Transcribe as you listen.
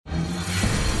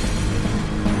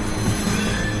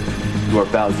You are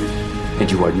valued,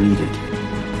 and you are needed.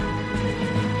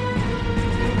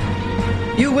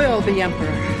 You will be Emperor.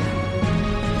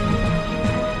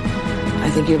 I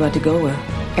think you're about to go where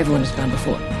everyone has gone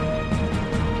before.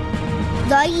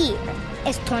 The year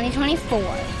is 2024.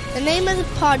 The name of the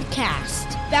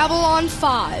podcast, Babylon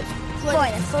 5. For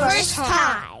the first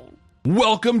time.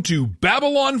 Welcome to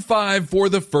Babylon 5 for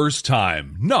the first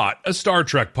time, not a Star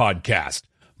Trek podcast.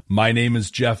 My name is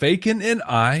Jeff Aiken, and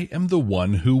I am the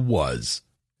one who was.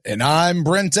 And I'm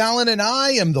Brent Allen, and I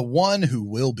am the one who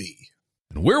will be.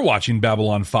 And we're watching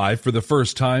Babylon 5 for the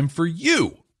first time for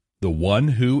you, the one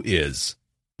who is.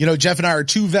 You know, Jeff and I are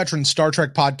two veteran Star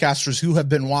Trek podcasters who have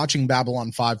been watching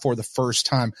Babylon 5 for the first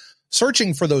time,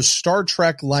 searching for those Star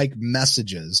Trek-like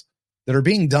messages that are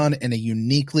being done in a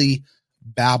uniquely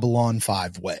Babylon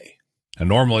 5 way. And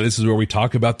normally this is where we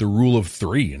talk about the rule of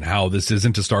three and how this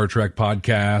isn't a Star Trek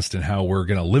podcast and how we're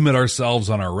going to limit ourselves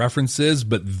on our references.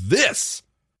 But this,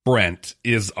 Brent,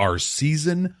 is our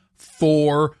season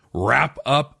 4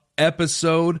 wrap-up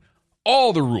episode.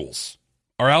 All the rules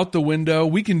are out the window.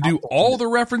 We can do all the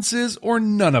references or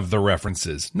none of the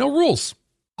references. No rules.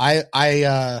 I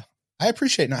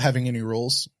appreciate not having any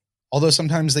rules, although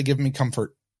sometimes they give me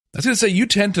comfort. I was going to say, you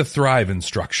tend to thrive in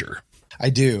structure. I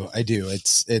do.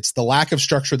 It's the lack of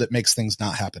structure that makes things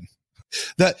not happen.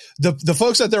 The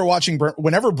folks out there watching Brent,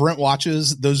 whenever Brent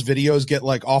watches those videos get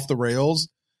like off the rails,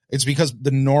 it's because the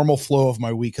normal flow of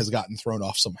my week has gotten thrown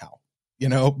off somehow, you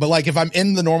know, but like if I'm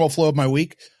in the normal flow of my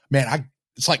week, man,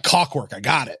 it's like clockwork. I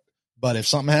got it. But if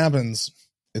something happens,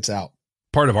 it's out.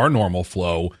 Part of our normal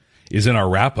flow is in our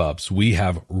wrap ups. We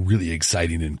have really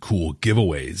exciting and cool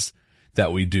giveaways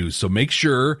that we do. So make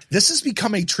sure. This has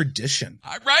become a tradition.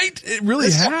 Right? It really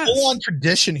has. A full-on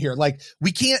tradition here. Like,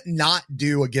 we can't not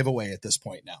do a giveaway at this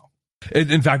point now.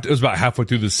 In fact, it was about halfway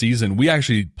through the season. We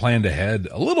actually planned ahead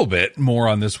a little bit more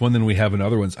on this one than we have in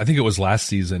other ones. I think it was last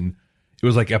season. It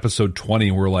was like episode 20.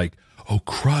 And we're like, oh,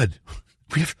 crud.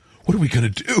 What are we going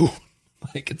to do?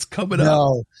 Like, it's coming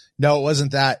up. No, it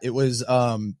wasn't that. It was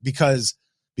because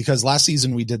last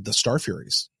season we did the Star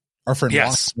Furies. Our friend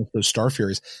Ross with those Star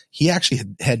Furies, he actually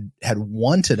had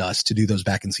wanted us to do those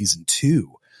back in season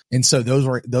 2. And so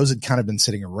those had kind of been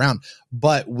sitting around,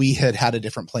 but we had a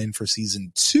different plan for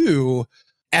season 2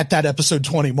 at that episode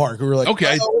 20 mark. We were like,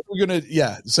 okay, we're going to,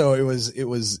 yeah. So it was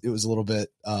a little bit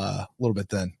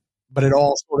then, but it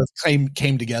all sort of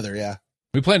came together. Yeah.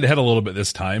 We planned ahead a little bit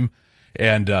this time.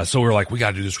 And so we're like, we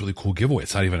got to do this really cool giveaway.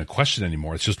 It's not even a question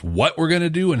anymore. It's just what we're going to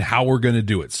do and how we're going to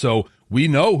do it. So we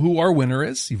know who our winner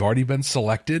is. You've already been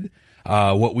selected.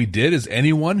 What we did is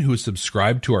anyone who is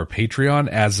subscribed to our Patreon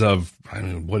as of,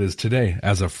 what is today?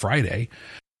 As of Friday,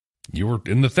 you were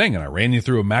in the thing and I ran you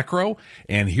through a macro.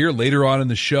 And here later on in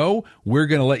the show, we're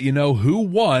going to let you know who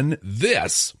won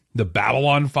this, the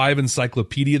Babylon 5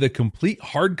 Encyclopedia, the complete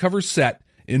hardcover set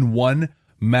in one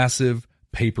massive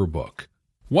paper book.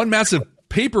 One massive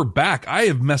paperback. I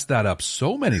have messed that up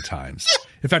so many times.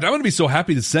 In fact, I'm going to be so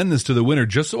happy to send this to the winner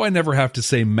just so I never have to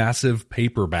say massive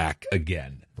paperback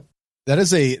again. That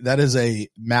is a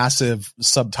massive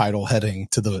subtitle heading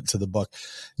to the book.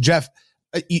 Jeff,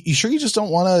 you sure you just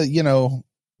don't want to,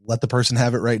 let the person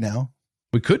have it right now?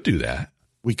 We could do that.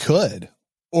 We could.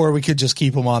 Or we could just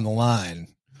keep them on the line.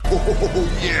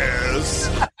 Oh, yes.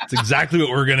 That's exactly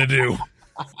what we're going to do.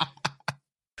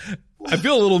 I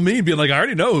feel a little mean being like, I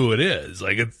already know who it is.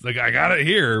 Like, it's like, I got it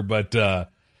here, but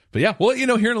yeah, we'll let you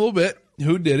know here in a little bit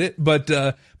who did it. But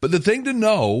the thing to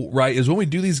know, right, is when we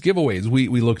do these giveaways, we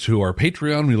look to our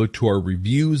Patreon, we look to our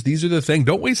reviews. These are the thing.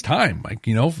 Don't waste time. Like,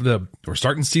 we're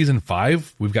starting season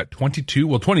 5. We've got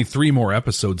 23 more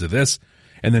episodes of this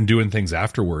and then doing things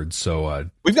afterwards. So,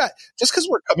 we've got, just because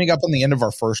we're coming up on the end of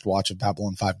our first watch of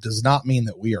Babylon 5 does not mean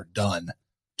that we are done.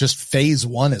 Just phase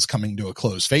 1 is coming to a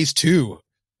close. Phase 2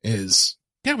 is,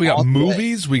 we got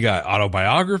movies, we got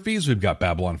autobiographies, we've got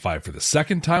Babylon 5 for the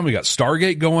second time, we got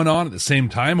Stargate going on at the same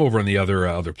time over on the other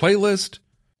playlist.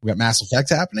 We got Mass Effect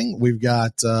happening. We've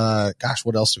got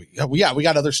what else do we got? We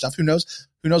got other stuff. Who knows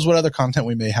what other content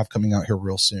we may have coming out here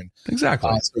real soon.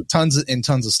 Exactly. So tons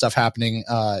of stuff happening.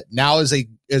 Now is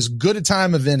as good a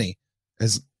time of any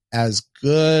as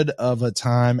good of a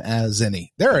time as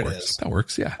any. There it is. That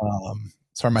works. Yeah.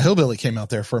 Sorry, my hillbilly came out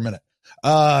there for a minute.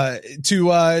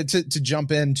 To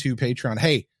jump into Patreon.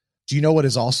 Hey, do you know what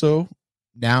is also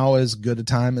now as good a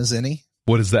time as any?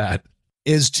 What is that?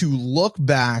 Is to look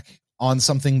back on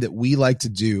something that we like to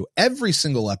do every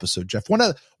single episode, Jeff. One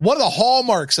of the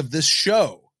hallmarks of this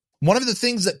show, one of the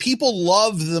things that people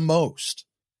love the most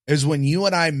is when you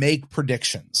and I make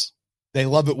predictions. They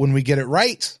love it when we get it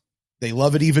right. They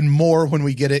love it even more when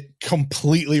we get it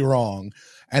completely wrong.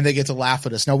 and they get to laugh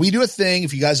at us. Now, we do a thing,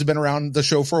 if you guys have been around the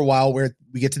show for a while, where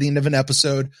we get to the end of an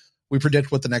episode, we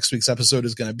predict what the next week's episode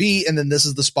is going to be. And then this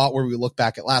is the spot where we look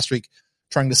back at last week,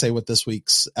 trying to say what this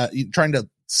week's, trying to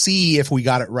see if we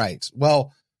got it right.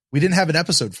 Well, we didn't have an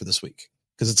episode for this week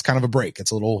because it's kind of a break.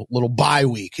 It's a little bye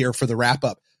week here for the wrap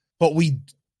up, but we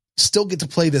still get to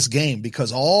play this game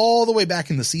because all the way back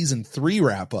in the season 3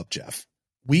 wrap up, Jeff,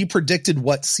 we predicted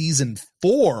what season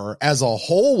 4 as a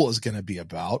whole was going to be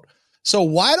about. So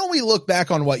why don't we look back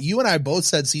on what you and I both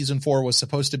said season 4 was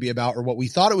supposed to be about, or what we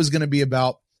thought it was going to be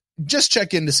about? Just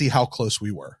check in to see how close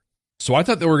we were. So I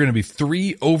thought there were going to be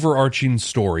 3 overarching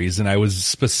stories, and I was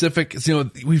specific. You know,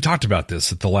 we've talked about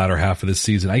this at the latter half of this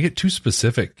season. I get too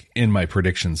specific in my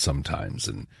predictions sometimes,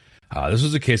 and this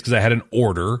was the case because I had an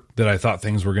order that I thought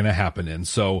things were going to happen in.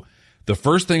 So the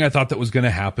first thing I thought that was going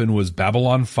to happen was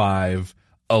Babylon 5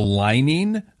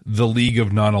 aligning the League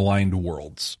of Non-Aligned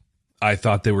Worlds. I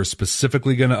thought they were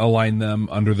specifically going to align them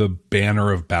under the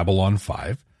banner of Babylon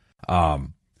 5.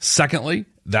 Secondly,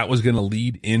 that was going to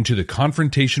lead into the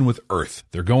confrontation with Earth.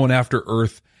 They're going after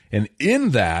Earth. And in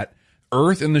that,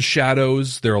 Earth and the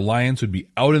Shadows, their alliance would be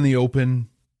out in the open,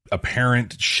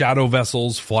 apparent shadow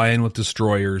vessels flying with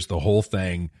destroyers, the whole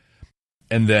thing.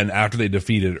 And then after they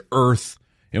defeated Earth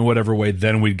in whatever way,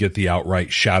 then we'd get the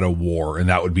outright Shadow War. And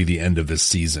that would be the end of this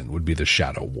season, would be the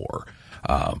Shadow War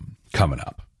coming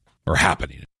up or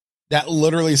happening. That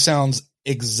literally sounds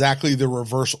exactly the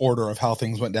reverse order of how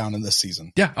things went down in this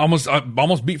season. Yeah,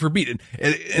 almost beat for beat.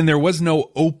 And there was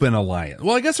no open alliance.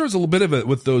 Well, I guess there was a little bit of it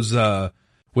with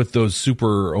those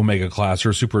super Omega class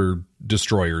or super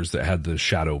destroyers that had the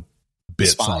shadow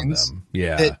bits spines on them.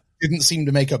 Yeah. It didn't seem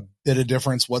to make a bit of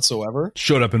difference whatsoever.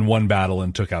 Showed up in one battle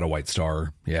and took out a White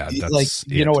Star. Yeah. That's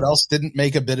you know what else didn't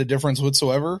make a bit of difference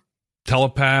whatsoever?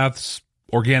 Telepaths,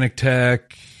 organic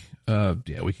tech.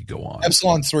 Yeah, we could go on.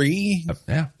 Epsilon 3.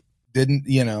 Yeah. Didn't,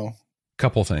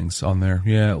 couple things on there.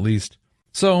 Yeah, at least.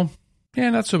 So, yeah,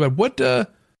 not so bad. What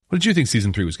did you think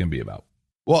season 3 was going to be about?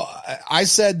 Well, I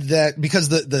said that because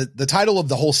the title of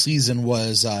the whole season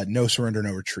was No Surrender,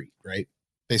 No Retreat, right?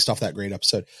 Based off that great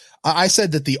episode. I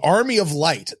said that the Army of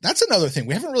Light, that's another thing.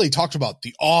 We haven't really talked about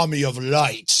the Army of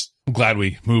Light. I'm glad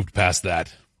we moved past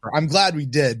that. I'm glad we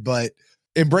did, but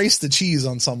embrace the cheese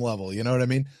on some level. You know what I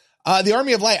mean? The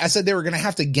Army of Light, I said they were going to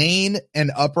have to gain an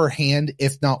upper hand,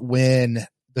 if not win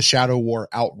the Shadow War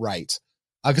outright.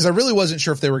 Because I really wasn't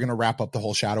sure if they were going to wrap up the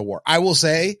whole Shadow War. I will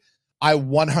say I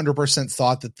 100%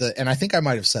 thought that and I think I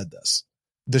might have said this,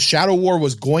 the Shadow War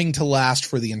was going to last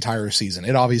for the entire season.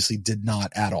 It obviously did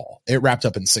not at all. It wrapped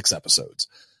up in 6 episodes.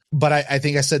 But I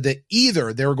think I said that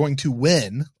either they were going to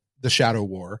win the Shadow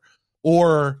War,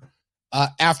 or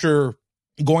after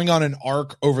going on an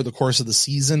arc over the course of the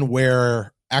season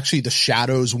where actually the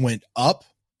shadows went up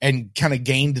and kind of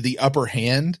gained the upper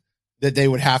hand, that they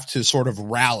would have to sort of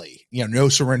rally, no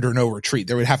surrender, no retreat.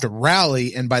 They would have to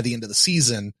rally. And by the end of the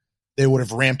season, they would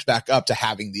have ramped back up to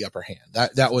having the upper hand.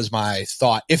 That was my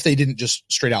thought. If they didn't just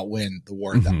straight out win the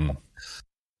war at that point.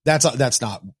 That's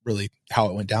not really how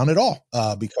it went down at all.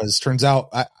 Because turns out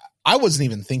I wasn't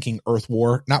even thinking Earth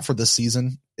War, not for this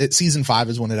season. Season 5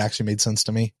 is when it actually made sense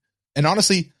to me. And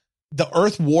honestly, the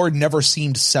Earth War never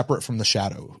seemed separate from the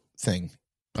Shadow thing.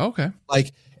 Okay.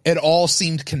 Like, it all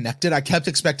seemed connected. I kept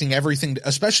expecting everything,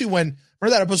 especially when,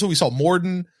 remember that episode we saw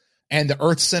Morden and the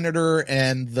Earth Senator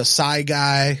and the Psi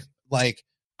guy? Like,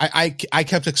 I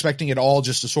kept expecting it all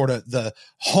just to sort of the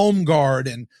Home Guard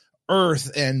and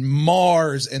Earth and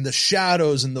Mars and the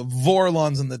Shadows and the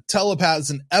Vorlons and the Telepaths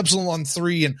and Epsilon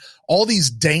 3 and all these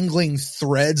dangling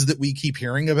threads that we keep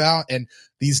hearing about, and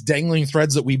these dangling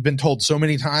threads that we've been told so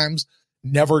many times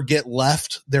never get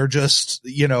left. They're just,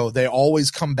 they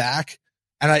always come back.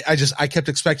 And I kept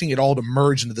expecting it all to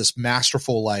merge into this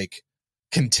masterful,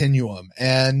 continuum,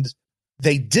 and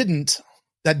they didn't.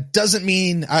 That doesn't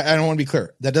mean, I don't want to be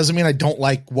clear. That doesn't mean I don't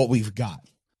like what we've got.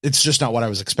 It's just not what I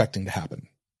was expecting to happen.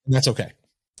 And that's okay.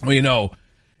 Well,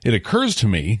 it occurs to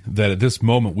me that at this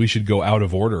moment we should go out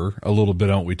of order a little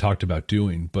bit on what we talked about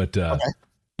doing. But okay.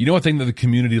 You know, one thing that the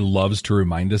community loves to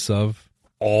remind us of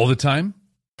all the time?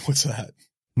 What's that?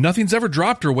 Nothing's ever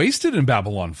dropped or wasted in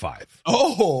Babylon 5.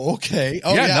 Oh, okay.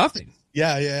 Oh, yeah, nothing.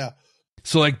 Yeah.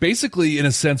 So, basically, in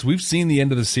a sense, we've seen the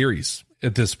end of the series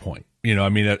at this point.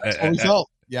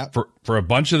 Yeah. For a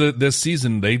bunch of this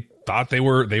season, they thought they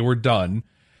were done.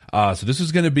 So this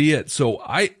is going to be it. So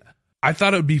I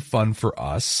thought it would be fun for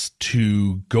us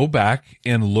to go back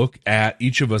and look at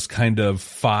each of us kind of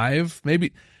 5,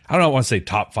 maybe, I don't want to say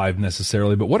top 5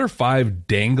 necessarily, but what are 5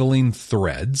 dangling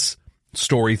threads,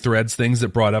 story threads, things that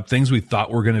brought up, things we thought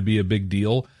were going to be a big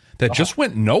deal that just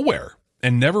went nowhere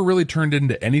and never really turned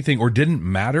into anything or didn't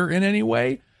matter in any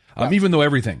way, even though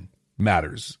everything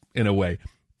matters in a way.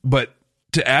 But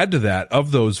to add to that,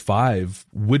 of those 5,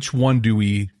 which one do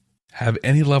we have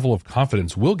any level of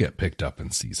confidence will get picked up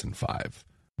in season 5?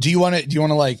 Do you want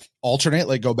to like alternate,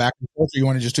 like go back and forth, or you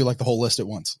want to just do like the whole list at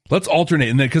once? Let's alternate,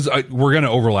 and then because we're going to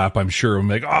overlap, I'm sure. I'm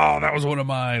like, oh, that was one of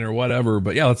mine or whatever.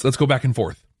 But yeah, let's go back and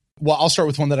forth. Well, I'll start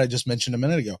with one that I just mentioned a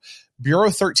minute ago.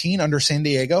 Bureau 13 under San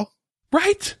Diego.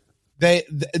 Right. They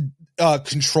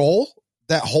control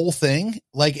that whole thing.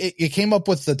 Like it came up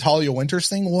with the Talia Winters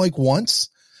thing like once,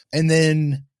 and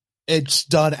then it's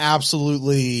done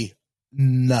absolutely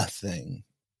nothing.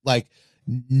 Like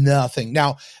nothing.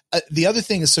 Now, the other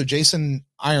thing is, so Jason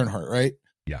Ironheart, right?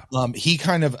 Yeah. He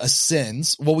kind of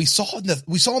ascends. Well, we saw in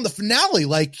the finale,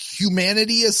 like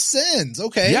humanity ascends.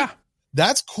 Okay. Yeah.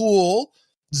 That's cool.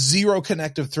 Zero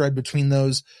connective thread between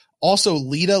those. Also,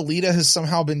 Lita has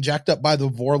somehow been jacked up by the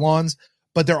Vorlons,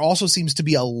 but there also seems to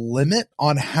be a limit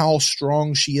on how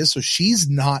strong she is. So she's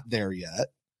not there yet.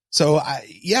 So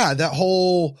that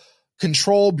whole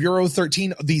Control, Bureau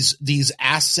 13, these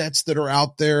assets that are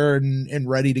out there and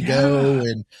ready to go,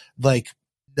 and like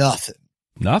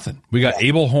nothing. We got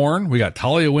Abel Horn, we got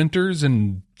Talia Winters,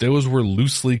 and those were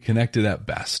loosely connected at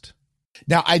best.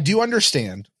 Now, I do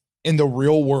understand in the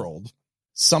real world,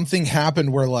 something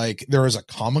happened where like there was a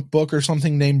comic book or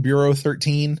something named Bureau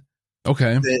 13.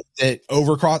 Okay. That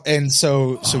overcrossed. And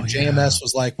so JMS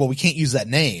was like, well, we can't use that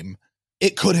name.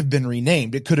 It could have been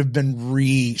renamed. It could have been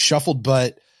reshuffled,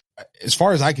 but as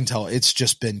far as I can tell, it's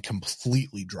just been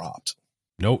completely dropped.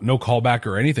 No callback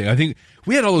or anything. I think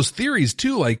we had all those theories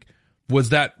too. Like, was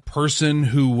that person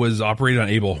who was operating on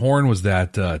Abel Horn, was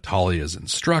that Talia's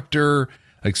instructor?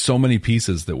 Like so many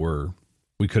pieces that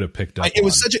we could have picked up. It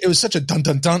was such a dun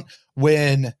dun dun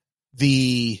when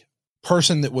the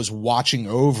person that was watching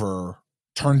over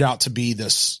turned out to be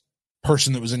this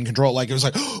person that was in control. Like it was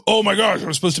like, oh my gosh, it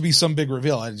was supposed to be some big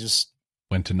reveal. I just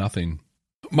went to nothing.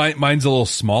 Mine's a little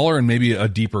smaller and maybe a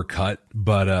deeper cut,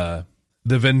 but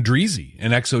the Vendrizi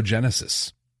in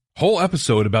Exogenesis. Whole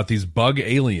episode about these bug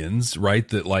aliens, right,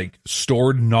 that like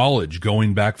stored knowledge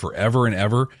going back forever and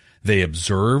ever. They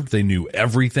observed, they knew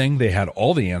everything, they had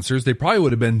all the answers. They probably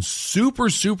would have been super,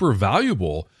 super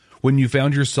valuable when you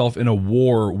found yourself in a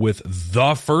war with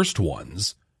the first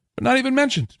ones, but not even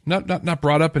mentioned, not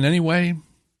brought up in any way.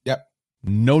 Yep.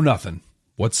 No, nothing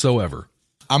whatsoever.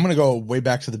 I'm going to go way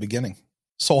back to the beginning.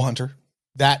 Soul Hunter,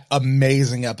 that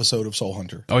amazing episode of Soul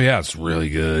Hunter. Oh yeah, it's really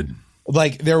good.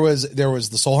 Like there was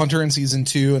the Soul Hunter in season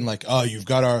 2, and like, oh, you've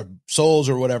got our souls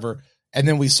or whatever. And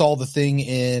then we saw the thing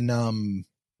in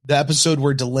the episode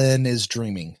where Delenn is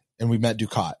dreaming, and we met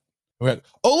Dukat. We went,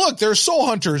 oh look, there's Soul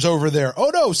Hunters over there.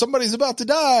 Oh no, somebody's about to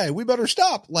die. We better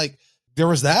stop. Like there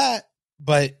was that,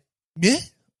 but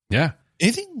yeah,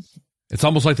 anything. It's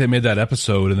almost like they made that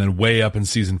episode, and then way up in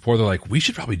season 4, they're like, we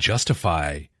should probably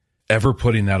justify ever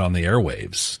putting that on the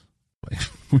airwaves.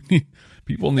 Like,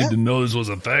 people need to know this was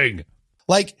a thing.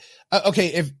 Like,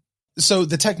 okay, so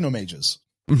the Techno Mages.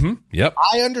 Mm-hmm. Yep.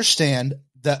 I understand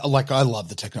that. Like, I love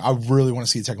the Techno. I really want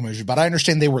to see the Techno Mages, but I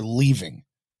understand they were leaving.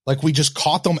 Like, we just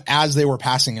caught them as they were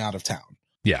passing out of town.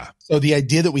 Yeah. So the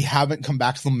idea that we haven't come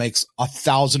back to them makes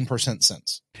 1,000%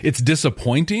 sense. It's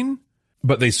disappointing,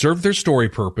 but they serve their story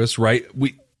purpose, right?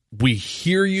 We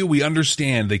hear you. We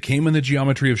understand. They came in the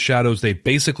Geometry of Shadows. They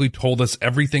basically told us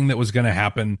everything that was going to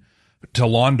happen to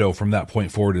Londo from that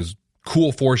point forward. Is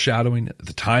cool foreshadowing. At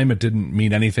the time, it didn't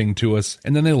mean anything to us.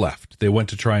 And then they left. They went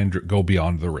to try and go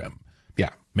beyond the rim.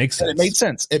 Yeah, makes sense. And it made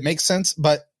sense. It makes sense,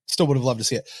 but still would have loved to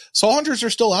see it. Soul Hunters are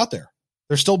still out there.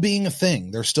 They're still being a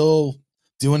thing. They're still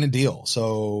doing a deal.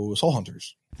 So Soul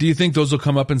Hunters. Do you think those will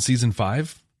come up in season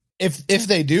 5? If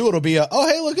they do, it'll be oh,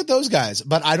 hey, look at those guys.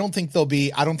 But I don't think they'll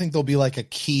be like a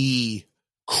key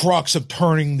crux of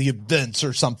turning the events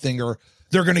or something, or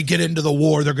they're going to get into the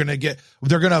war. We're going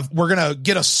to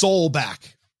get a soul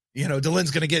back. You know,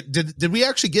 Delenn's going to get, did we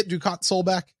actually get Dukat's soul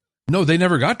back? No, they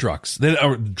never got Drock.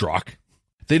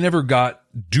 They never got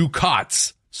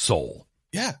Dukat's soul.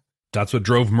 Yeah. That's what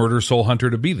drove Murder Soul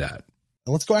Hunter to be that.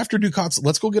 Let's go after Dukat's.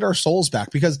 Let's go get our souls back,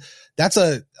 because that's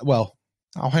I'll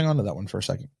hang on to that one for a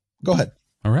second. Go ahead.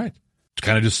 All right.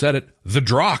 Kind of just said it. The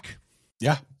Drock.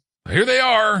 Yeah. Here they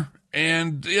are.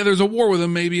 And yeah, there's a war with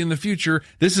them maybe in the future.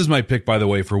 This is my pick, by the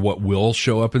way, for what will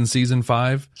show up in season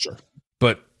 5. Sure.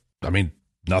 But I mean,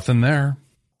 nothing there.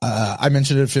 I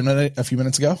mentioned it a few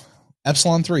minutes ago.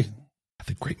 Epsilon 3.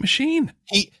 The Great Machine.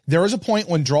 There was a point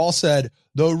when Drawl said,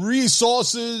 the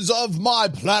resources of my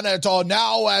planet are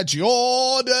now at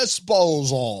your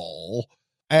disposal.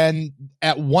 And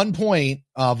at one point,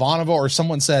 Vonnevar or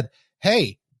someone said,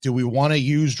 hey, do we want to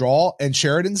use draw? And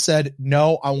Sheridan said,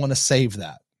 no, I want to save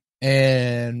that.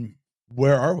 And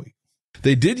where are we?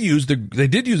 They did use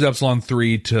Epsilon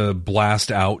 3 to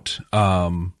blast out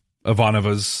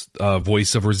Ivanova's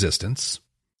voice of resistance.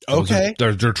 Okay.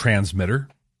 Their transmitter.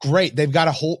 Great. They've got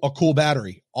a cool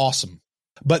battery. Awesome.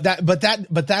 But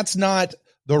that's not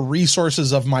the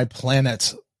resources of my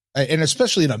planet, and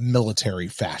especially in a military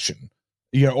fashion,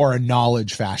 or a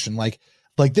knowledge fashion. Like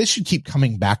this should keep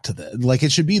coming back to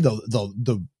it should be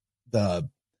the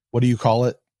what do you call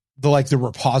it? The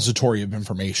repository of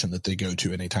information that they go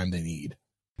to anytime they need.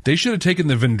 They should have taken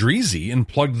the Vendrizi and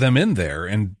plugged them in there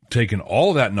and taken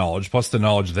all that knowledge plus the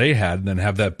knowledge they had, and then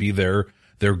have that be their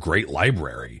great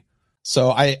library.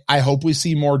 So I hope we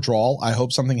see more drawl. I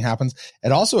hope something happens.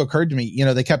 It also occurred to me,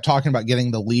 they kept talking about getting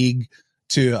the League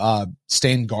to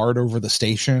stand guard over the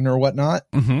station or whatnot.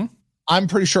 Mm-hmm. I'm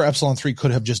pretty sure Epsilon 3 could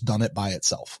have just done it by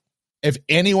itself. If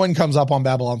anyone comes up on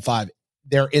Babylon 5,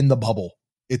 they're in the bubble.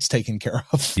 It's taken care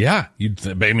of. Yeah.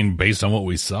 Based on what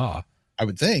we saw, I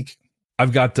would think.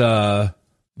 I've got the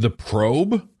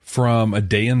probe from A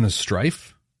Day in the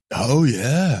Strife. Oh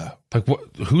yeah.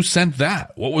 Who sent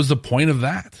that? What was the point of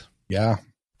that? Yeah.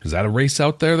 Is that a race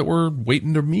out there that we're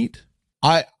waiting to meet?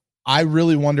 I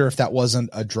really wonder if that wasn't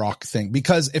a Drock thing,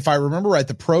 because if I remember right,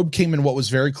 the probe came in what was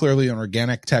very clearly an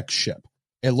organic tech ship.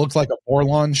 It looked like a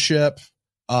Vorlon ship,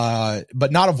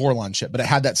 but not a Vorlon ship, but it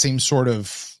had that same sort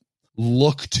of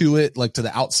look to it, like to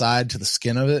the outside, to the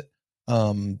skin of it.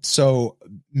 So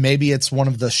maybe it's one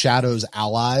of the Shadow's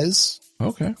allies.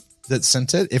 Okay. That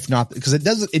sent it. If not, because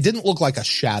it didn't look like a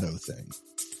Shadow thing.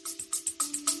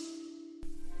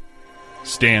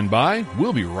 Stand by.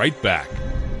 We'll be right back.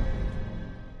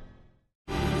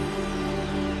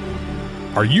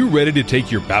 Are you ready to take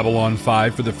your Babylon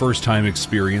 5 for the first time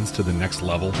experience to the next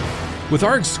level? With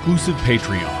our exclusive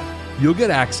Patreon, you'll get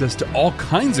access to all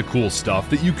kinds of cool stuff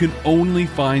that you can only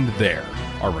find there.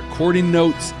 Our recording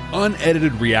notes,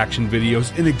 unedited reaction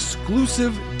videos, an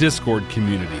exclusive Discord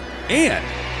community. And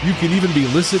you can even be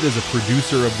listed as a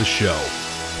producer of the show.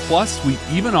 Plus, we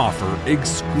even offer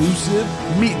exclusive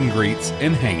meet and greets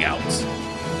and hangouts.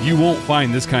 You won't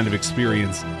find this kind of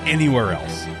experience anywhere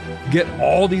else. Get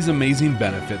all these amazing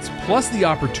benefits, plus the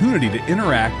opportunity to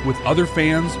interact with other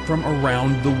fans from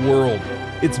around the world.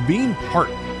 It's being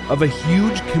part of a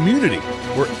huge community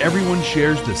where everyone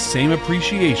shares the same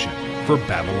appreciation for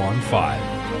Babylon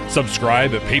 5.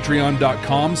 Subscribe at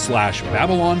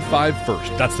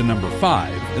patreon.com/Babylon5First. That's the number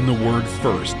 5 and the word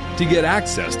first to get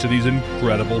access to these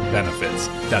incredible benefits.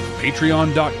 That's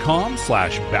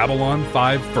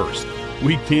patreon.com/Babylon5First.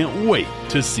 We can't wait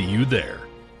to see you there.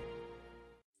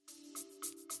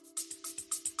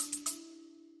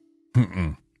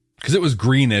 Because it was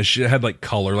greenish. It had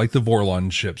color like the Vorlon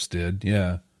ships did.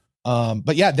 Yeah.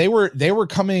 But yeah, they were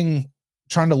coming,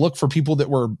 trying to look for people that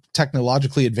were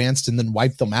technologically advanced and then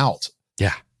wipe them out.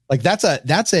 Yeah. That's a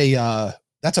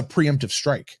preemptive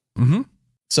strike. Mm-hmm.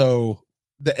 So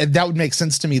that would make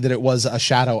sense to me that it was a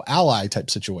Shadow ally type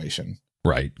situation.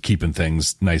 Right. Keeping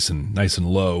things nice and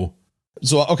low.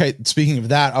 So, okay. Speaking of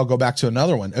that, I'll go back to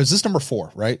another one. Is this number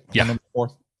 4, right? Yeah. Number 4.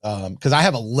 Cause I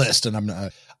have a list and I'm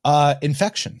not,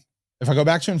 Infection. If I go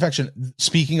back to Infection,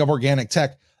 speaking of organic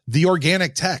tech, the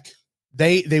organic tech,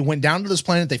 they went down to this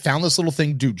planet. They found this little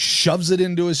thing, dude shoves it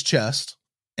into his chest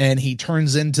and he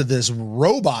turns into this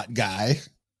robot guy.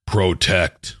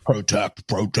 Protect. And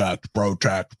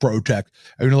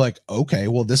you're like, okay,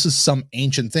 well, this is some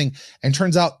ancient thing. And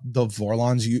turns out the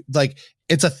Vorlons,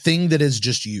 it's a thing that is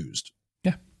just used.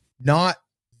 Yeah. Not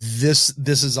this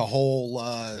is a whole,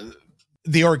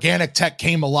 the organic tech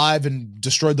came alive and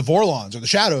destroyed the Vorlons or the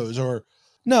Shadows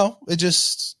no,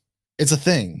 it's a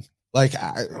thing.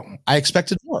 I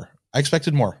expected more.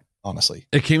 Honestly.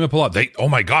 It came up a lot. Oh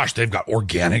my gosh, they've got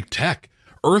organic tech.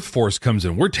 Earth Force comes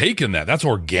in. We're taking that. That's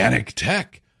organic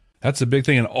tech. That's a big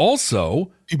thing. And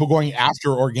also people going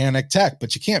after organic tech,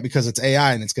 but you can't because it's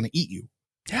AI and it's going to eat you.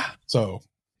 Yeah. So,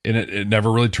 and it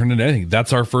never really turned into anything.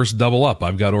 That's our first double up.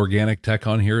 I've got organic tech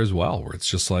on here as well, where it's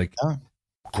just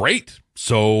great.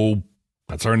 So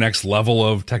that's our next level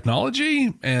of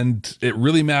technology. And it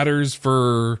really matters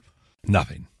for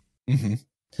nothing. Mm-hmm.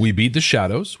 We beat the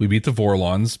Shadows. We beat the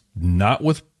Vorlons, not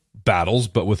with battles,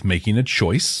 but with making a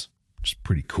choice, which is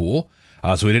pretty cool.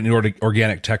 So we didn't need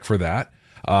organic tech for that.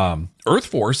 Earth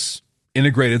Force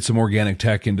integrated some organic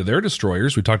tech into their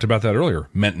destroyers. We talked about that earlier.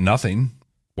 Meant nothing.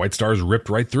 White Stars ripped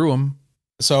right through them.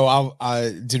 So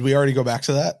did we already go back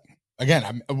to that?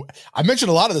 Again, I mentioned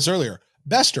a lot of this earlier.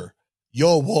 Bester,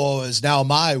 your war is now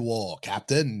my war,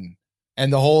 Captain.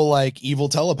 And the whole evil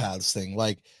telepaths thing,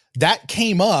 that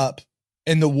came up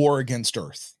in the war against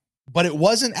Earth. but it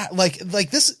wasn't like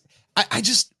this. I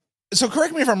just, so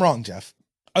correct me if I'm wrong, Jeff.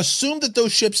 Assume that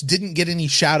those ships didn't get any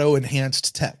shadow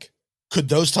enhanced tech. Could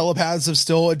those telepaths have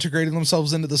still integrated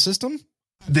themselves into the system?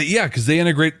 Yeah, because they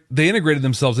integrated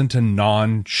themselves into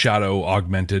non-shadow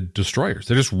augmented destroyers.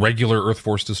 They're just regular Earth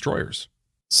Force destroyers.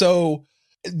 So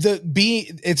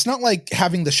it's not like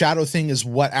having the shadow thing is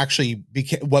what actually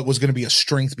became what was going to be a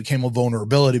strength became a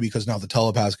vulnerability because now the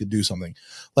telepaths could do something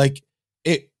like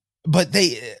it, but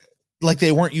they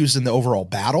weren't used in the overall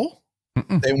battle.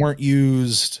 Mm-mm. They weren't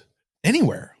used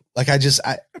anywhere. Like I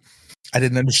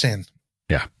didn't understand.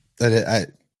 Yeah. That I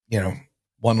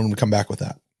wanted them to come back with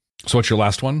that. So what's your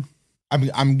last one?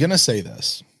 I'm going to say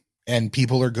this and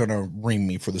people are going to ream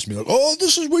me for this. Be like, oh,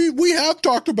 this is, we have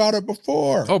talked about it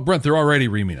before. Oh, Brent, they're already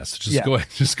reaming us. Go ahead.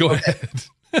 Just go ahead.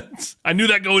 I knew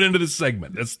that going into this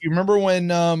segment. You remember when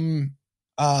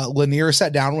Lanier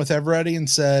sat down with everybody and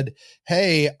said,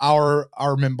 hey, our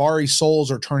Minbari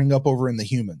souls are turning up over in the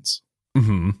humans.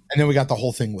 Mm-hmm. And then we got the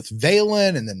whole thing with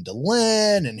Valen and then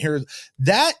Delenn and here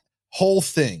that whole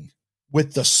thing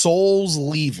with the souls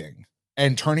leaving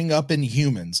and turning up in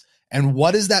humans. And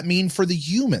what does that mean for the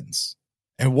humans?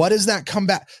 And what does that come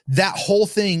back? That whole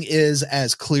thing is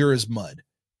as clear as mud.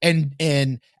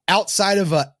 And outside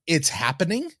of it's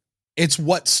happening, it's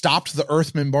what stopped the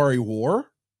Earth Minbari war,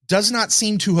 does not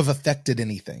seem to have affected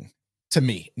anything to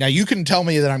me. Now you can tell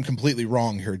me that I'm completely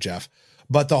wrong here, Jeff,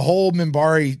 but the whole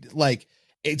Minbari, like,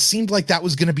 it seemed like that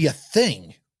was going to be a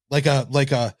thing.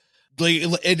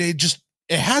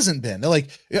 It hasn't been. Like,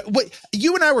 what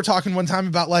you and I were talking one time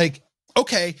about, like,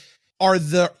 okay, are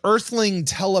the Earthling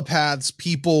telepaths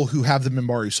people who have the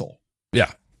Minbari soul?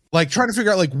 Yeah. Like trying to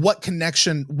figure out like what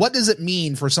connection, what does it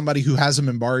mean for somebody who has a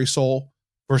Minbari soul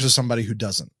versus somebody who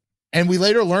doesn't? And we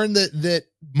later learned that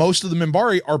most of the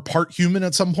Minbari are part human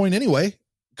at some point anyway,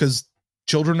 because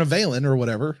children of Valen or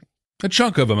whatever. A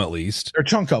chunk of them, at least. A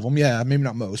chunk of them, yeah, maybe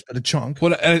not most, but a chunk.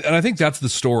 Well, and I think that's the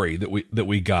story that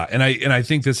we got, and I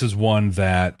think this is one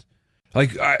that,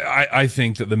 like, I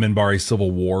think that the Minbari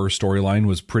Civil War storyline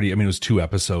was pretty. I mean, it was 2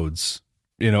 episodes,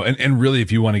 and really,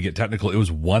 if you want to get technical, it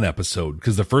was 1 episode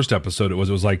because the first episode it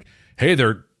was like, hey,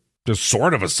 there's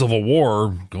sort of a civil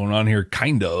war going on here,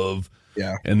 kind of,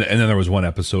 yeah, and then there was 1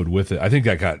 episode with it. I think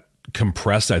that got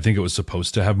compressed. I think it was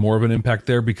supposed to have more of an impact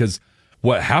there because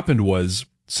what happened was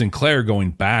Sinclair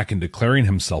going back and declaring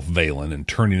himself Valen and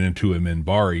turning into a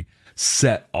Minbari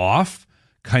set off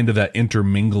kind of that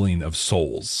intermingling of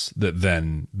souls that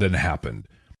then happened,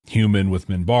 human with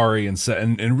Minbari,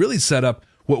 and really set up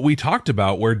what we talked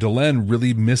about, where Delenn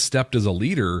really misstepped as a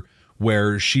leader,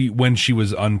 where when she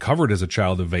was uncovered as a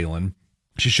child of Valen,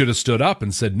 she should have stood up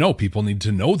and said, no, people need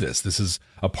to know this. This is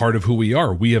a part of who we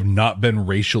are. We have not been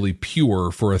racially pure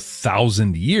for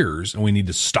 1,000 years, and we need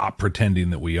to stop pretending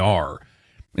that we are.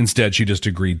 Instead, she just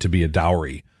agreed to be a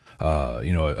dowry,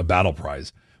 a battle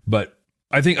prize. But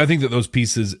I think that those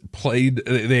pieces played.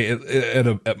 They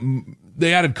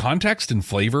added context and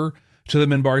flavor to the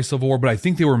Minbari Civil War, but I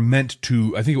think they were meant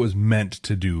to. I think it was meant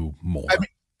to do more.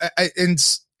 And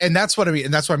that's what I mean.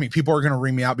 And that's what I mean. People are going to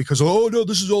ring me out because, oh no,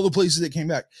 this is all the places that came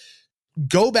back.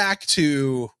 Go back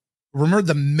to remember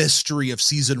the mystery of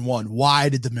season 1. Why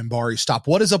did the Minbari stop?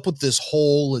 What is up with this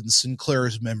hole in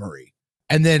Sinclair's memory?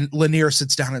 And then Lanier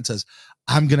sits down and says,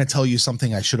 I'm going to tell you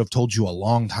something I should have told you a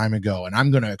long time ago, and I'm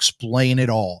going to explain it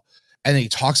all. And then he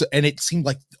talks, and it seemed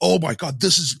like, oh my God,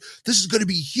 this is going to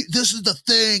be, this is the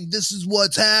thing. This is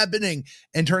what's happening.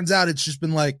 And turns out it's just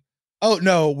been like, oh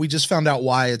no, we just found out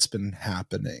why it's been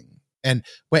happening. And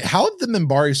wait, how have the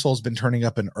Minbari souls been turning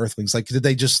up in Earthlings? Like, did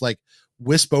they just like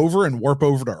wisp over and warp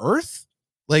over to Earth?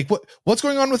 Like what's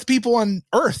going on with people on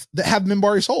Earth that have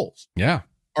Minbari souls? Yeah.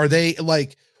 Are they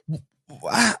like,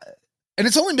 and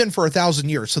it's only been for 1,000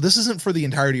 years. So this isn't for the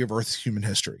entirety of Earth's human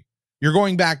history. You're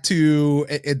going back to,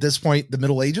 at this point, the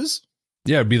Middle Ages?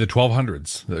 Yeah, it'd be the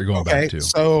 1200s that they're going back to.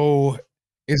 So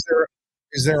is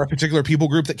there a particular people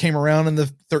group that came around in the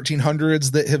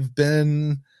 1300s that have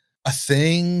been a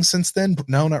thing since then?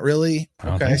 No, not really. I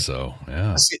don't think so.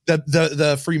 Yeah.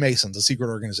 The Freemasons, a secret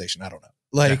organization. I don't know.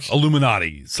 Like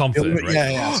Illuminati, something. Right?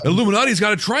 Yeah. Illuminati's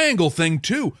got a triangle thing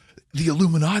too. The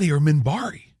Illuminati are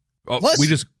Minbari. We're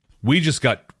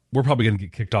probably going to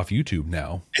get kicked off YouTube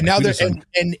now. And now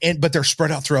but they're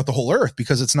spread out throughout the whole Earth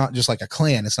because it's not just like a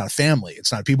clan. It's not a family.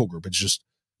 It's not a people group. It's just,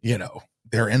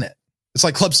 they're in it. It's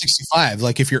like Club 65.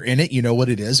 Like if you're in it, you know what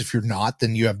it is. If you're not,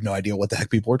 then you have no idea what the heck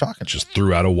people are talking about. Just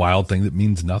threw out a wild thing that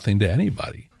means nothing to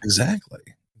anybody. Exactly.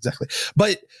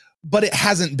 But it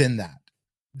hasn't been that.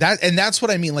 And that's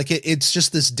what I mean. Like it's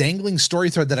just this dangling story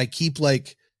thread that I keep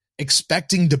like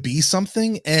expecting to be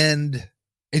something, and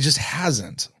it just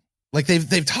hasn't. Like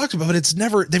they've talked about it.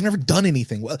 They've never done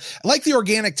anything. Well, like the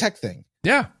organic tech thing.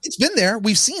 Yeah. It's been there.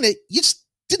 We've seen it. You just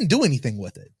didn't do anything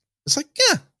with it. It's like,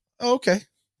 yeah. Oh, okay.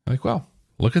 Like, well,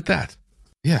 look at that.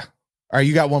 Yeah. All right.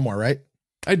 You got one more, right?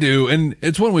 I do. And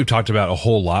it's one we've talked about a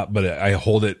whole lot, but I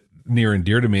hold it near and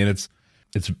dear to me. And it's,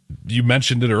 you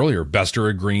mentioned it earlier, Bester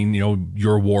agreeing,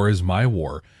 your war is my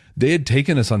war. They had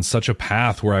taken us on such a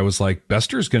path where I was like,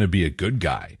 Bester's going to be a good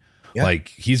guy. Yeah. Like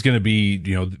he's going to be,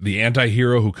 the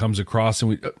anti-hero who comes across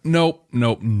and nope,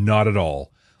 not at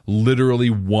all.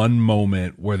 Literally one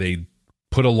moment where they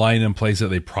put a line in place that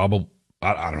they probably,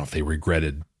 I don't know if they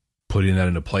regretted putting that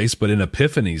into place, but in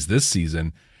Epiphanies this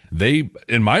season, they,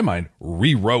 in my mind,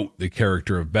 rewrote the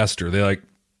character of Bester. They like,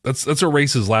 let's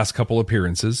erase his last couple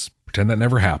appearances, pretend that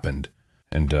never happened,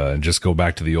 and just go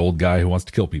back to the old guy who wants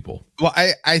to kill people. Well,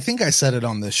 I think I said it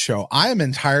on this show. I am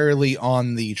entirely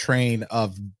on the train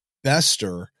of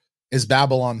Bester is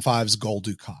Babylon 5's Gul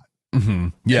Dukat. Mm-hmm.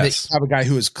 Yes. They have a guy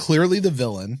who is clearly the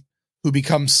villain, who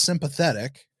becomes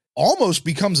sympathetic, almost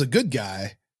becomes a good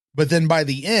guy, but then by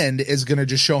the end is going to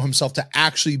just show himself to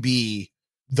actually be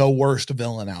the worst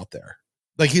villain out there.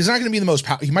 Like he's not going to be the most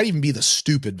he might even be the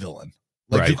stupid villain.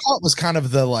 Like right. Dukat was kind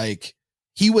of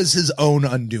he was his own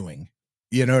undoing.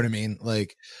 You know what I mean?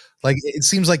 Like it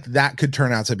seems like that could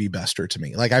turn out to be Bester to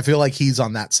me. Like I feel like he's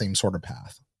on that same sort of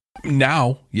path.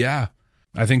 Now, yeah.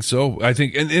 I think so. I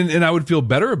think, and I would feel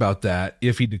better about that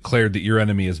if he declared that your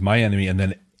enemy is my enemy, and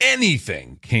then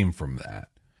anything came from that.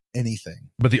 Anything.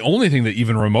 But the only thing that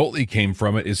even remotely came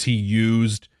from it is he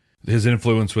used his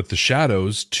influence with the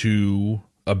shadows to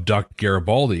abduct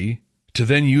Garibaldi, to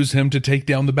then use him to take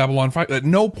down the Babylon 5. At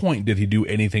no point did he do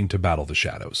anything to battle the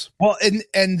shadows. Well,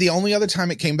 and the only other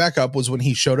time it came back up was when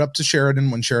he showed up to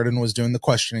Sheridan when Sheridan was doing the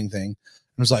questioning thing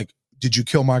and was like, "Did you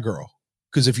kill my girl?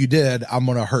 Because if you did, I'm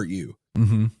going to hurt you."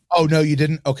 Mm-hmm. Oh, no, you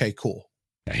didn't? Okay, cool.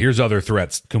 Yeah, here's other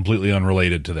threats completely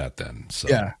unrelated to that then. So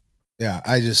Yeah.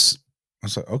 I was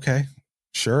like, okay,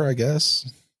 sure, I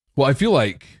guess. Well, I feel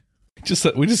like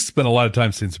we just spent a lot of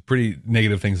time saying some pretty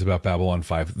negative things about Babylon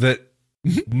 5. That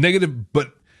negative,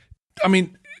 but I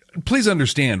mean, please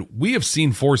understand, we have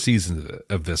seen 4 seasons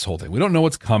of this whole thing. We don't know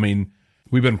what's coming.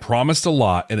 We've been promised a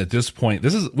lot. And at this point,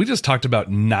 we just talked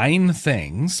about 9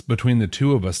 things between the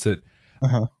two of us that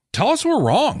tell us we're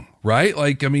wrong, right?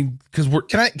 Like, I mean, because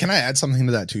can I add something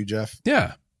to that too, Jeff?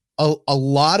 Yeah. A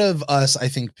lot of us, I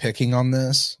think, picking on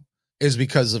this is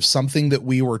because of something that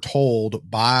we were told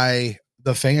by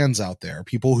the fans out there,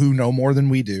 people who know more than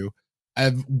we do.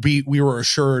 We were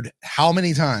assured how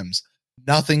many times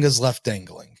nothing is left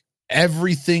dangling.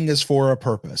 Everything is for a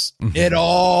purpose. Mm-hmm. It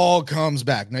all comes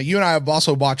back. Now, you and I have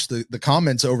also watched the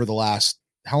comments over the last,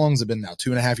 how long has it been now?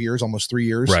 2.5 years, almost 3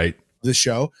 years. Right. This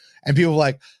show. And people are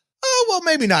like, oh, well,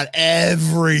 maybe not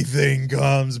everything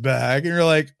comes back. And you're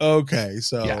like, okay.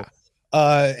 So, yeah.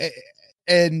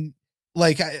 And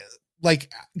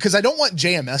because I don't want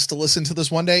JMS to listen to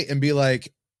this one day and be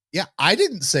like, yeah, I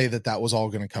didn't say that was all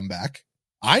going to come back.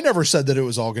 I never said that it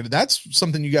was all good. That's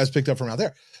something you guys picked up from out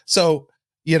there. So,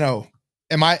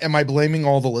 am I blaming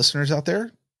all the listeners out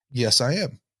there? Yes, I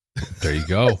am. There you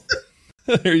go.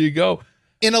 There you go.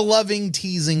 In a loving,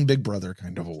 teasing Big Brother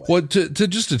kind of a way. Well, to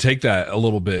take that a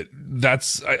little bit,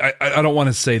 that's, I don't want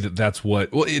to say that's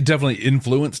what, well, it definitely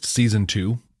influenced season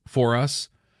 2 for us.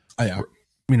 Oh, yeah.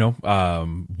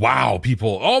 Wow,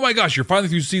 people, oh my gosh, you're finally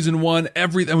through season 1.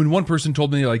 One person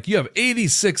told me, like, you have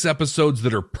 86 episodes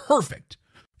that are perfect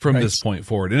from this point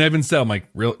forward. And I've been said, I'm like,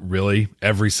 really?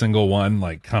 Every single one?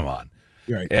 Like, come on.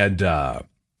 Right. And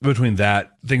between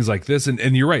that, things like this,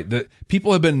 and you're right, that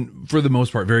people have been, for the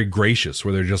most part, very gracious,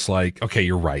 where they're just like, okay,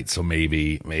 you're right, so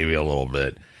maybe a little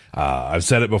bit. I've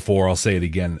said it before, I'll say it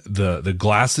again. The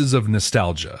glasses of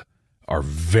nostalgia are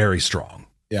very strong.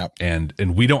 Yeah. And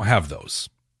we don't have those.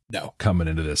 No. Coming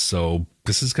into this. So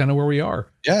this is kind of where we are.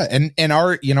 Yeah. And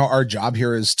our job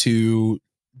here is to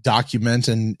document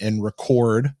and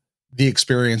record the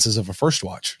experiences of a first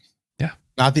watch. Yeah.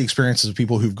 Not the experiences of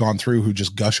people who've gone through who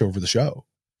just gush over the show.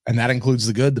 And that includes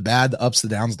the good, the bad, the ups, the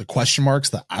downs, the question marks,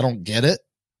 the I don't get it.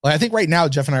 Like, I think right now,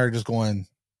 Jeff and I are just going,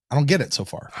 I don't get it so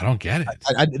far. I don't get it.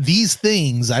 These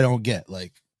things I don't get.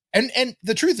 Like, and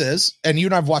the truth is, and you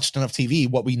and I've watched enough TV,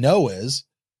 what we know is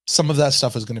some of that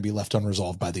stuff is going to be left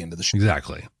unresolved by the end of the show.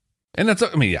 Exactly. And that's,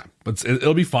 I mean, yeah, but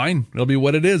it'll be fine. It'll be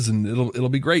what it is, and it'll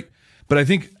be great. But I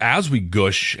think as we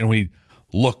gush and we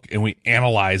look and we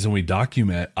analyze and we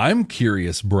document, I'm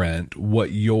curious, Brent,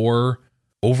 what your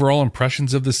overall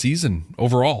impressions of the season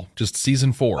overall, just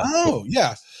season 4. Oh,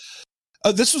 yeah.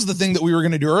 This was the thing that we were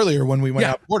going to do earlier when we went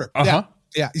out of order. Uh-huh.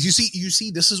 Yeah. You see,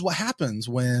 this is what happens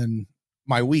when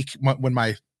my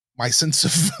my sense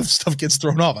of stuff gets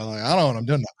thrown off. I'm like, I don't know what I'm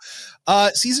doing now.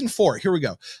 Season 4, here we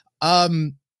go.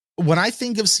 When I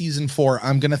think of season 4,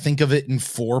 I'm going to think of it in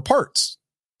 4 parts.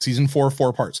 Season 4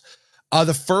 parts.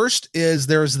 The first is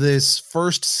there's this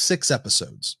first 6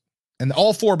 episodes, and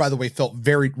all 4, by the way, felt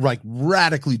very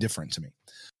radically different to me.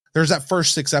 There's that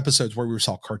first 6 episodes where we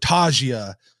saw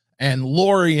Cartagia and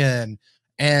Lorien,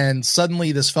 and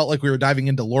suddenly this felt like we were diving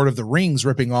into Lord of the Rings,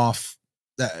 ripping off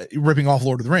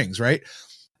Lord of the Rings, right?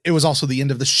 It was also the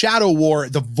end of the Shadow War.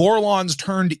 The Vorlons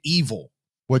turned evil,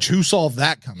 which who saw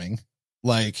that coming?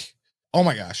 Like, oh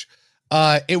my gosh.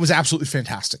 It was absolutely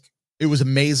fantastic. It was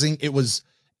amazing. It was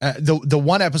the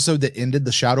one episode that ended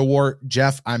the Shadow War,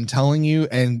 Jeff, I'm telling you,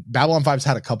 and Babylon 5's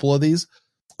had a couple of these,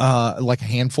 like a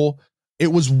handful.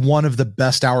 It was one of the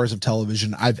best hours of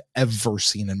television I've ever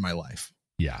seen in my life.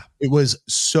 Yeah. It was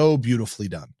so beautifully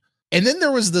done. And then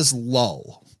there was this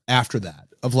lull after that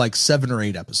of like 7 or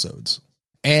 8 episodes.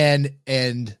 And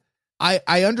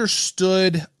I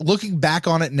understood, looking back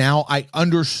on it now, I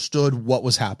understood what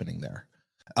was happening there.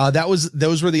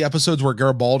 Those were the episodes where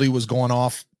Garibaldi was going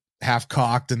off half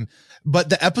cocked, but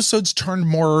the episodes turned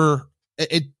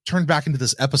back into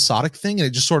this episodic thing. And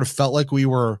it just sort of felt like we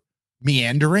were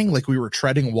meandering, like we were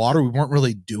treading water. We weren't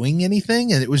really doing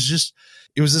anything. And it was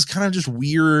this kind of just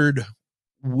weird,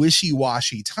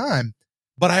 wishy-washy time.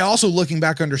 But I also, looking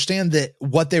back, understand that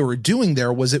what they were doing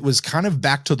there was it was kind of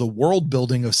back to the world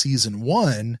building of season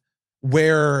 1,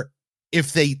 where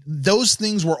those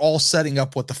things were all setting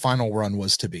up what the final run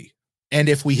was to be. And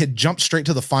if we had jumped straight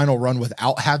to the final run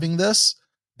without having this,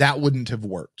 that wouldn't have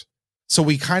worked. So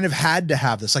we kind of had to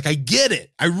have this. Like, I get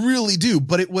it. I really do.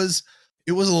 But it was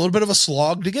a little bit of a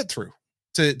slog to get through,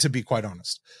 to be quite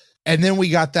honest. And then we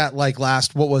got that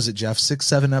last, what was it, Jeff? 6,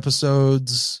 7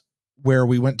 episodes where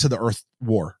we went to the Earth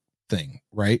War thing,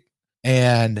 right?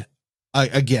 And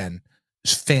again,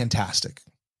 it's fantastic.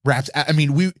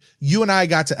 You and I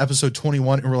got to episode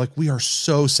 21 and we're like, we are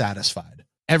so satisfied.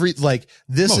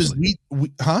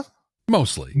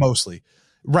 Mostly.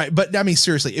 Right. But I mean,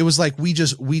 seriously, it was like, we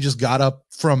just got up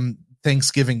from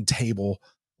Thanksgiving table,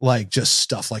 like just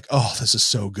stuff like, oh, this is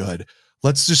so good.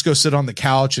 Let's just go sit on the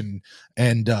couch and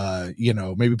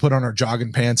maybe put on our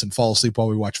jogging pants and fall asleep while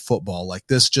we watch football. Like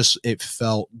this, it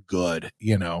felt good.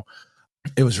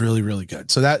 It was really, really good.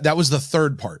 So that was the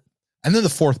 3rd part. And then the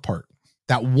 4th part,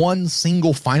 that one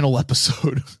single final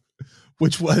episode,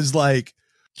 which was like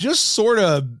just sort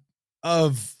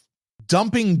of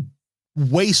dumping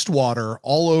wastewater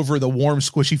all over the warm,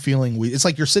 squishy feeling. It's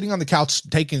like you're sitting on the couch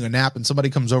taking a nap and somebody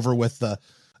comes over with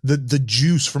the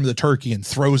juice from the turkey and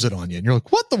throws it on you. And you're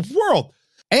like, what the world?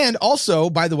 And also,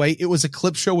 by the way, it was a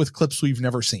clip show with clips we've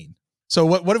never seen. So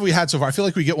what have we had so far? I feel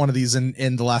like we get one of these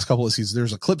in the last couple of seasons.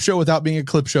 There's a clip show without being a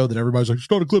clip show that everybody's like,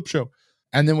 it's not a clip show.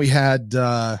 And then we had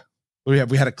a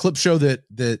clip show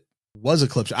that was a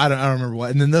clip show. I don't remember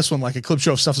what. And then this one, like a clip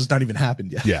show of stuff that's not even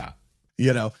happened yet. Yeah.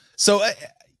 So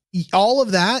all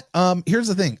of that. Here's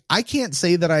the thing. I can't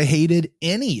say that I hated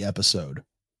any episode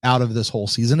out of this whole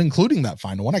season, including that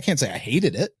final one. I can't say I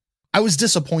hated it. I was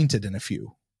disappointed in a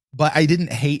few, but I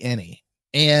didn't hate any.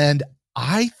 And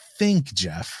I think,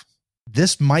 Jeff,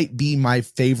 this might be my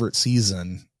favorite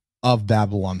season of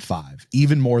Babylon 5,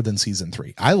 even more than season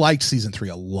 3. I liked season 3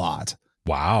 a lot.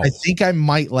 Wow. I think I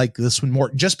might like this one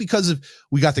more just because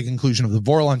we got the conclusion of the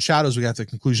Vorlon Shadows. We got the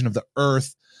conclusion of the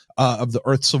Earth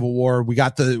Civil War. We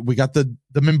got the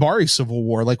Minbari Civil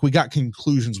War. Like, we got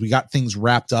conclusions, we got things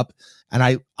wrapped up.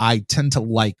 And I tend to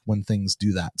like when things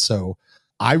do that. So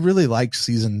I really liked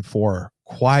season 4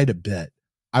 quite a bit.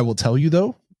 I will tell you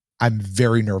though, I'm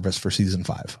very nervous for season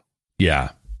 5.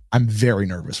 Yeah. I'm very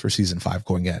nervous for season 5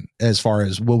 going in, as far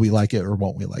as will we like it or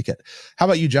won't we like it? How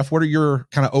about you, Jeff? What are your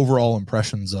kind of overall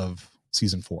impressions of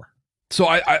season 4? So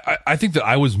I think that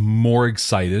I was more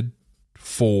excited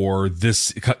for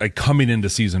this coming into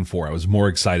season 4. I was more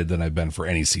excited than I've been for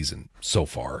any season so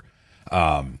far.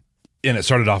 And it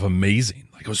started off amazing.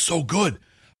 Like, it was so good.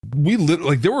 We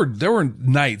literally, like, there were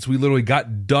nights we literally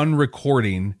got done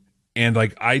recording and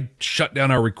like I shut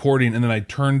down our recording and then I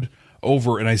turned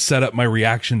over and I set up my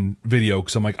reaction video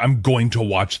because I'm like, I'm going to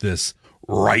watch this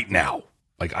right now.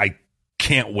 Like, I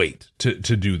can't wait to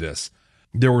do this.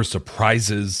 There were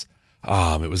surprises.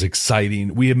 It was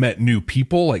exciting. We had met new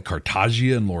people like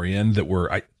Cartagia and Lorien that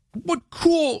were,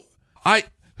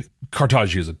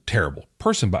 Cartagia is a terrible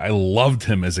person, but I loved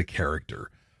him as a character.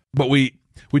 But we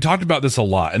talked about this a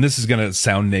lot, and this is going to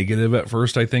sound negative at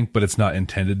first, I think, but it's not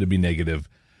intended to be negative.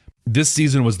 This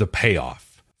season was the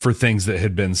payoff for things that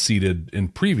had been seeded in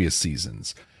previous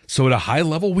seasons. So at a high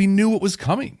level, we knew it was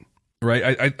coming.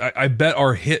 right? I bet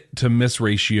our hit to miss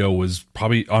ratio was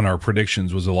probably on our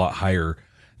predictions was a lot higher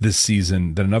this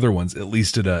season than other ones, at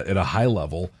least at a high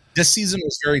level. This season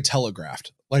was very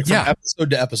telegraphed. Like from episode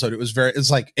to episode,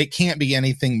 it's like, it can't be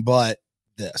anything but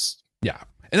this. Yeah.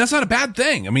 And that's not a bad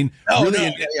thing. I mean,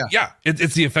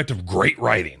 it's the effect of great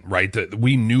writing, right? That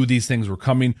we knew these things were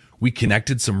coming. We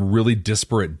connected some really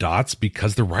disparate dots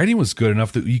because the writing was good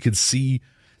enough that you could see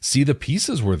the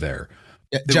pieces were there.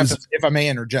 Yeah, Jeff, if I may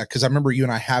interject, because I remember you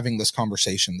and I having this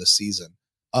conversation this season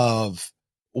of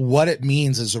what it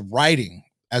means as a writing,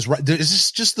 this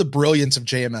is just the brilliance of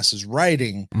JMS's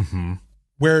writing,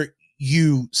 where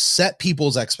you set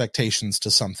people's expectations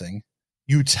to something.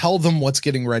 You tell them what's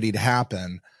getting ready to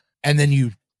happen, and then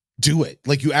you do it.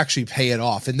 Like, you actually pay it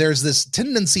off. And there's this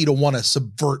tendency to want to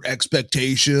subvert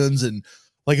expectations and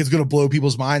like it's going to blow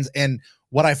people's minds. And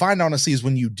what I find, honestly, is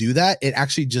when you do that, it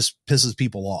actually just pisses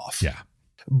people off. Yeah.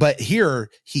 But here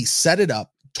he set it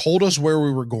up, told us where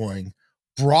we were going,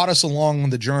 brought us along on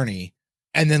the journey,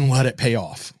 and then let it pay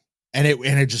off. And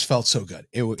it just felt so good.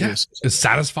 It was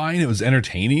satisfying. It was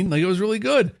entertaining. Like, it was really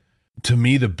good. To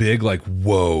me, the big like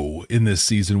whoa in this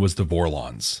season was the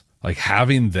Vorlons. Like,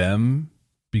 having them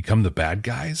become the bad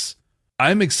guys.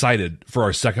 I'm excited for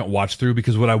our second watch through,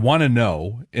 because what I want to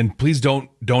know, and please don't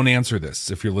answer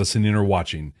this if you're listening or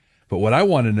watching, but what I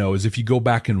want to know is if you go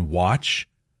back and watch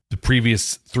the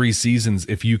previous 3 seasons,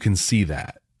 if you can see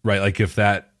that, right? Like, if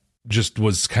that just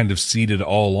was kind of seeded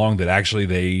all along, that actually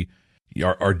they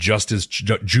are just as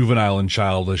juvenile and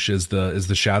childish as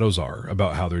the Shadows are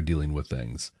about how they're dealing with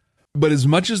things. But as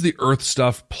much as the Earth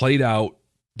stuff played out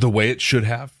the way it should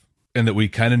have, and that we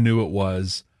kind of knew it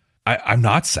was, I'm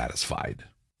not satisfied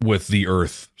with the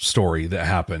Earth story that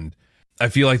happened. I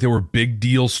feel like there were big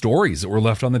deal stories that were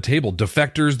left on the table.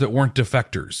 Defectors that weren't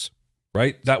defectors,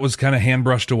 right? That was kind of hand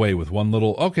brushed away with one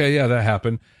little, okay, yeah, that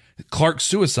happened. Clark's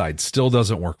suicide still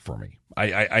doesn't work for me.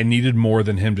 I needed more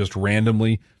than him just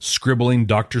randomly scribbling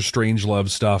Doctor Strangelove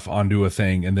stuff onto a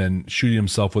thing and then shooting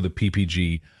himself with a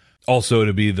PPG. Also,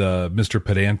 to be the Mr.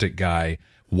 Pedantic guy,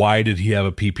 why did he have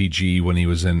a PPG when he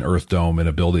was in Earth Dome in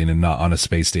a building and not on a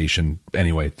space station?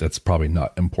 Anyway, that's probably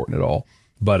not important at all.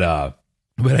 But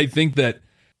I think that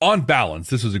on balance,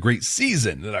 this was a great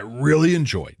season that I really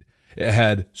enjoyed. It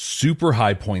had super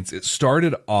high points. It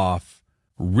started off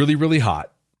really, really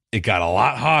hot. It got a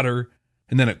lot hotter,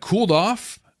 and then it cooled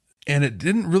off, and it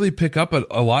didn't really pick up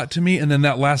a lot to me. And then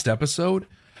that last episode,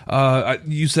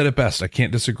 you said it best. I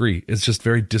can't disagree. It's just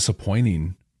very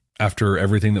disappointing after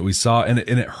everything that we saw, and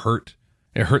it hurt.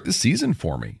 It hurt the season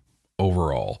for me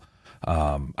overall.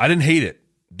 I didn't hate it.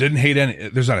 Didn't hate any.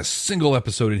 There's not a single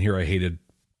episode in here I hated.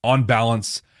 On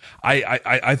balance,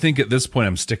 I think at this point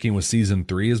I'm sticking with season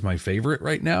 3 as my favorite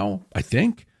right now. I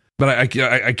think, but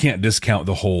I can't discount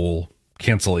the whole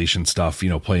cancellation stuff,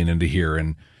 playing into here.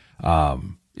 And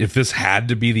if this had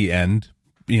to be the end,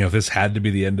 if this had to be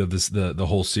the end of this the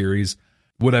whole series,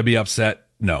 would I be upset?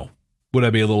 No. Would I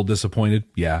be a little disappointed?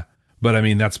 Yeah. But I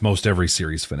mean, that's most every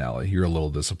series finale you're a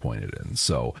little disappointed in.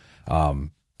 So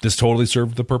this totally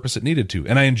served the purpose it needed to.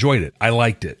 And I enjoyed it. I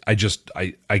liked it. I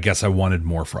guess I wanted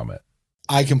more from it.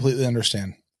 I completely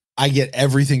understand. I get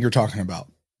everything you're talking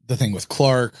about. The thing with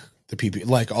Clark, the PP,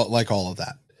 like all of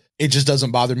that. It just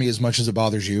doesn't bother me as much as it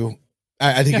bothers you.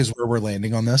 I think is where we're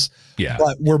landing on this. Yeah.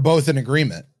 But we're both in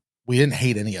agreement. We didn't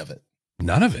hate any of it.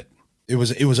 None of it. It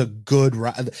was a good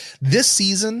ride. This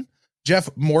season, Jeff,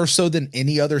 more so than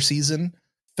any other season,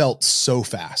 felt so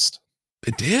fast.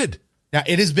 It did. Now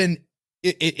it has been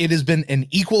an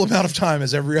equal amount of time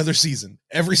as every other season.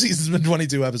 Every season's been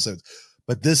 22 episodes,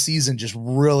 but this season just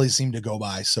really seemed to go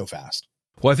by so fast.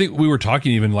 Well, I think we were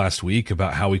talking even last week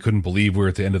about how we couldn't believe we're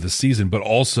at the end of the season, but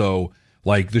also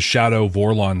like the Shadow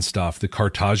Vorlon stuff, the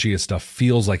Cartagia stuff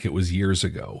feels like it was years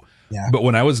ago. Yeah. But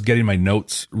when I was getting my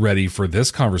notes ready for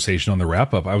this conversation on the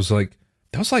wrap up, I was like,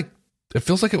 it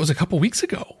feels like it was a couple weeks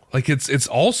ago. Like it's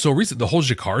all so recent. The whole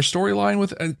G'Kar storyline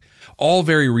with all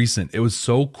very recent. It was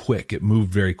so quick. It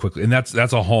moved very quickly. And that's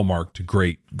a hallmark to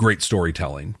great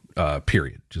storytelling,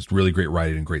 period. Just really great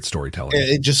writing and great storytelling.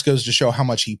 It just goes to show how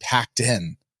much he packed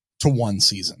in to one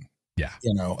season. Yeah.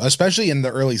 Especially in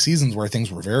the early seasons where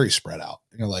things were very spread out.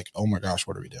 And you're like, oh my gosh,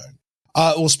 what are we doing?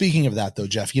 Well, speaking of that though,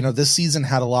 Jeff, this season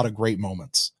had a lot of great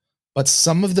moments, but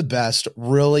some of the best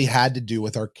really had to do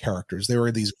with our characters. There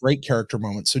were these great character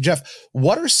moments. So Jeff,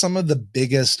 what are some of the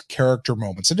biggest character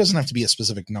moments? It doesn't have to be a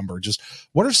specific number. Just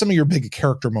what are some of your big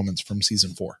character moments from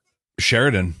season 4?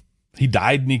 Sheridan, he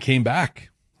died and he came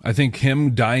back. I think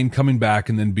him dying, coming back,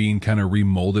 and then being kind of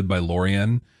remolded by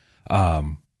Lorian,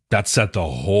 that set the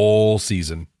whole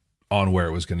season on where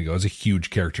it was going to go. It was a huge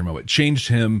character moment. It changed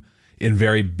him in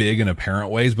very big and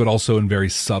apparent ways, but also in very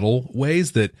subtle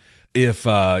ways that if,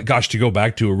 to go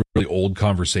back to a really old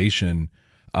conversation,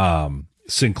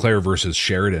 Sinclair versus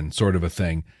Sheridan sort of a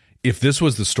thing. If this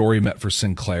was the story meant for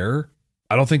Sinclair,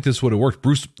 I don't think this would have worked.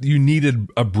 Bruce, you needed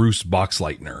a Bruce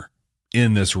Boxleitner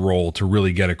in this role to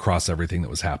really get across everything that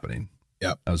was happening.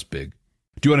 Yep. That was big.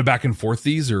 Do you want to back and forth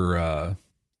these or?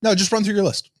 No, just run through your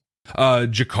list.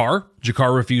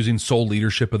 Jakar refusing sole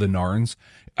leadership of the Narns.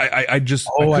 I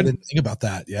didn't think about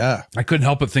that. Yeah. I couldn't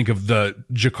help but think of the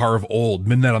Jakar of old,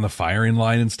 Midnight on the Firing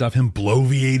Line and stuff, him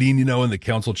bloviating, in the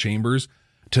council chambers,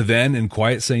 to then in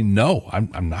quiet saying, no,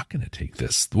 I'm not going to take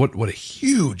this. What a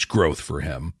huge growth for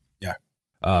him. Yeah.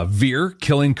 Veer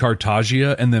killing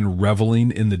Cartagia and then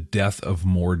reveling in the death of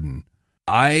Morden.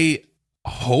 I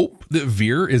hope that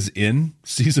Veer is in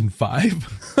season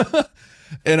 5.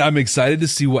 And I'm excited to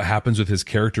see what happens with his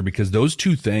character, because those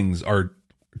two things are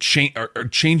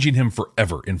changing him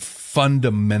forever in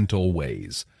fundamental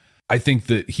ways. I think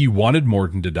that he wanted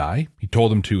Morden to die. He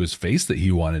told him to his face that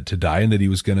he wanted to die and that he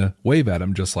was going to wave at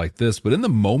him just like this. But in the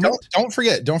moment, don't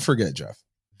forget, Jeff,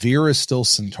 Veer is still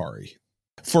Centauri.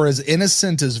 For as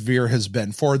innocent as Veer has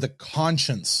been, for the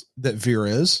conscience that Veer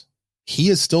is, he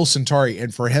is still Centauri.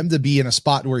 And for him to be in a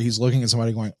spot where he's looking at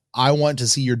somebody going, I want to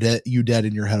see you dead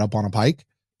and your head up on a pike,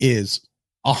 is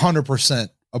 100%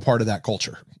 a part of that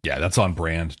culture. Yeah, that's on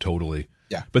brand. Totally.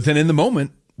 Yeah. But then in the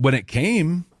moment when it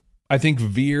came, I think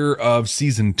Veer of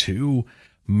season 2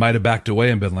 might have backed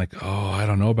away and been like, oh, I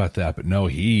don't know about that. But no,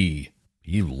 he's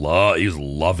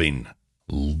loving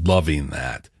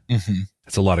that. Mm-hmm.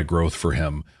 That's a lot of growth for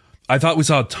him. I thought we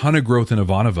saw a ton of growth in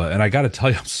Ivanova. And I got to tell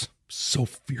you, I'm so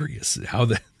furious at how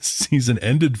the season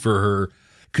ended for her.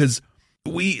 Because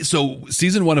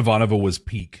season 1 Ivanova was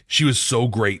peak. She was so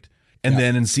great. And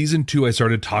then in season 2, I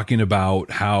started talking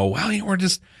about how,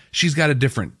 she's got a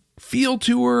different feel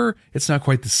to her. It's not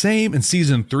quite the same. In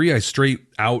season 3, I straight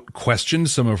out questioned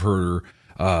some of her,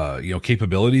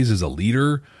 capabilities as a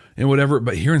leader and whatever.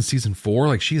 But here in season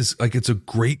 4, she is it's a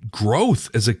great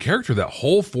growth as a character. That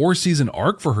whole 4-season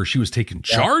arc for her, she was taking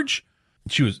charge.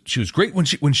 She was great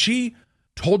when she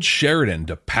told Sheridan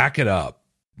to pack it up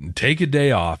and take a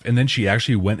day off. And then she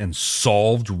actually went and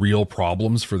solved real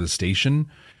problems for the station.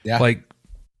 Yeah.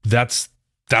 That's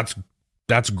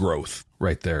growth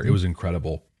right there. Mm-hmm. It was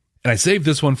incredible. And I saved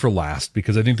this one for last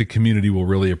because I think the community will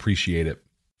really appreciate it.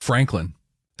 Franklin,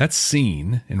 that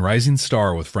scene in Rising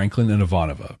Star with Franklin and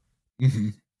Ivanova. Mm-hmm.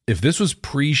 If this was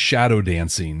pre-shadow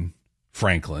dancing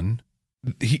Franklin,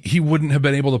 he wouldn't have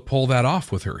been able to pull that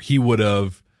off with her. He would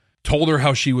have told her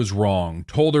how she was wrong,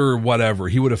 told her whatever.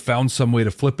 He would have found some way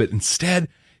to flip it. Instead,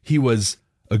 he was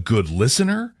a good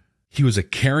listener. He was a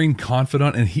caring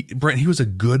confidant, and he was a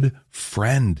good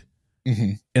friend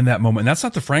in that moment. And that's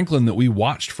not the Franklin that we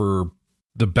watched for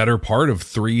the better part of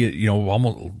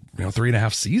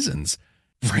 3.5 seasons.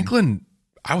 Franklin,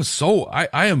 I don't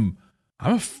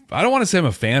want to say I'm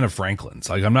a fan of Franklin's.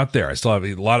 I'm not there. I still have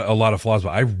a lot of flaws, but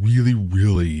I really,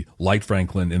 really liked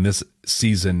Franklin in this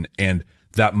season. And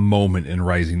that moment in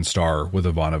Rising Star with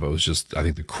Ivanova was just, I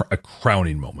think, a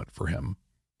crowning moment for him.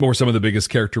 What were some of the biggest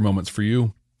character moments for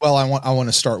you? Well, I want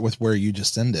to start with where you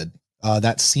just ended.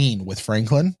 That scene with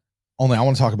Franklin. Only I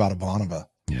want to talk about Ivanova.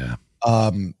 Yeah.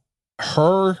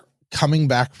 Her coming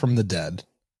back from the dead,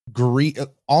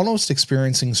 almost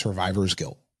experiencing survivor's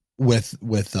guilt with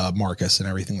Marcus and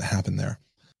everything that happened there.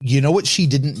 You know what she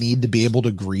didn't need to be able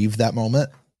to grieve that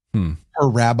moment? Her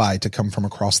rabbi to come from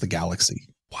across the galaxy.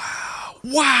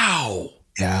 Wow.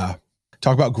 Yeah.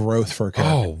 Talk about growth for a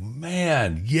character. Oh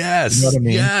man. Yes. You know what I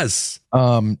mean? Yes.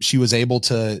 She was able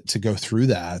to go through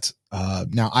that.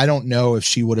 Now I don't know if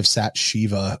she would have sat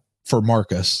Shiva for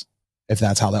Marcus, if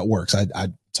that's how that works.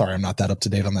 Sorry, I'm not that up to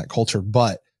date on that culture,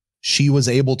 but she was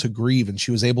able to grieve, and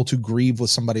she was able to grieve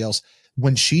with somebody else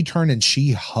when she turned and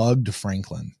she hugged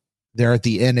Franklin there at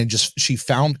the end, and she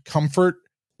found comfort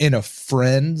in a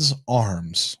friend's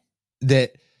arms.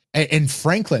 And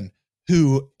Franklin,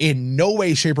 who in no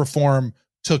way, shape, or form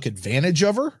took advantage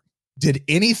of her, did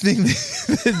anything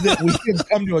that we can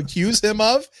come to accuse him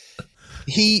of.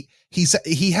 He said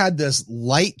he had this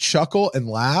light chuckle and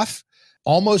laugh,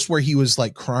 almost where he was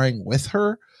like crying with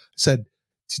her, said,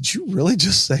 did you really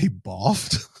just say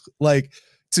boffed?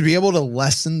 To be able to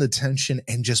lessen the tension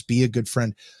and just be a good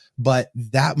friend. But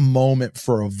that moment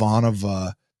for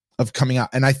Ivanova of coming out,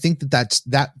 and I think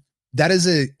that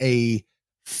is a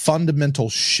fundamental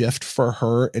shift for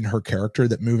her and her character,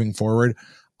 that moving forward,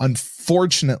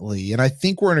 unfortunately, and I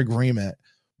think we're in agreement,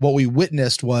 what we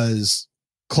witnessed was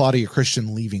Claudia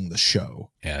Christian leaving the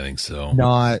show. Yeah, I think so.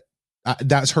 Not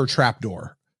that's her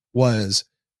trapdoor, was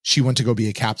she went to go be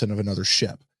a captain of another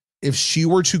ship. if she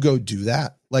were to go do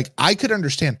that, like I could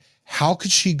understand how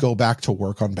could she go back to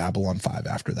work on Babylon 5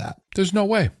 after that? There's no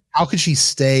way. How could she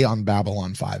stay on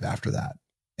Babylon 5 after that?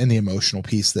 And the emotional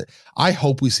piece that I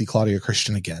hope we see Claudia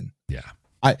Christian again. Yeah.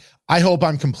 I hope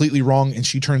I'm completely wrong and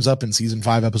she turns up in season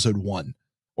 5, episode 1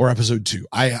 or episode 2.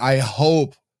 I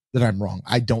hope that I'm wrong.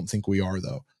 I don't think we are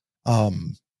though.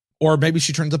 Or maybe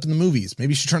she turns up in the movies.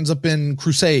 Maybe she turns up in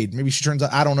Crusade. Maybe she turns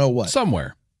up, I don't know what.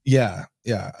 Somewhere. Yeah.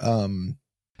 Yeah.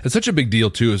 It's such a big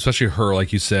deal too, especially her,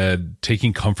 like you said,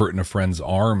 taking comfort in a friend's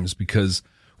arms, because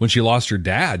when she lost her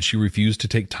dad, she refused to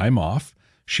take time off.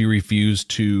 She refused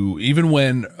to, even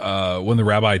when the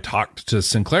rabbi talked to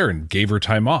Sinclair and gave her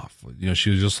time off, you know, she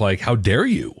was just like, how dare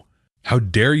you? How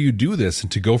dare you do this?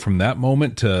 And to go from that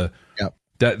moment to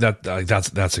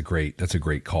that's a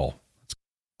great call.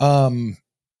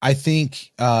 I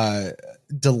think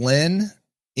Delenn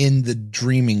in the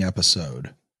dreaming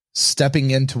episode,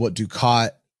 stepping into what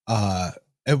Dukat,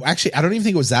 actually, I don't even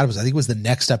think it was that episode. I think it was the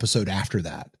next episode after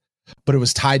that, but it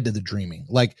was tied to the dreaming.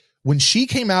 Like when she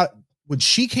came out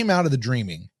of the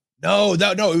dreaming, no,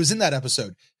 it was in that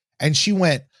episode. And she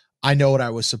went, I know what I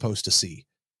was supposed to see.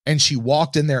 And she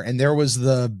walked in there and there was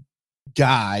the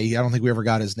guy. I don't think we ever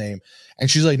got his name. And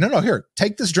she's like, no, here,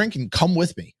 take this drink and come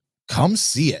with me. Come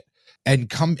see it and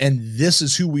come. And this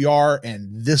is who we are.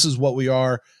 And this is what we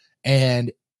are.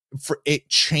 And it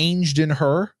changed in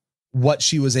her what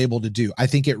she was able to do. I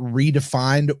think it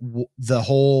redefined the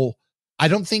whole, I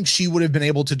don't think she would have been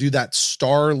able to do that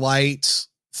starlight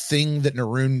thing that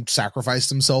Neroon sacrificed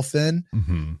himself in,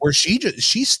 where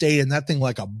she stayed in that thing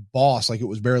like a boss, like it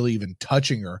was barely even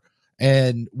touching her.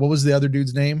 And what was the other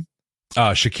dude's name?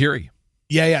 Shakiri.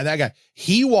 Yeah, that guy.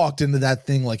 He walked into that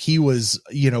thing like he was,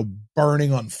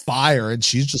 burning on fire, and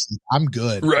she's just, I'm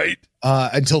good. Right.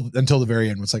 Until the very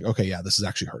end, it's like, okay, yeah, this is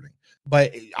actually hurting.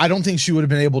 But I don't think she would have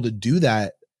been able to do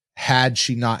that had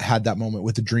she not had that moment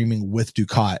with the dreaming with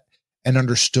Dukat and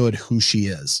understood who she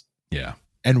is. Yeah.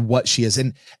 And what she is.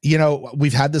 And,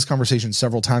 we've had this conversation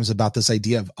several times about this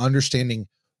idea of understanding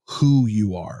who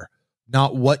you are,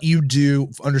 not what you do,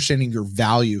 understanding your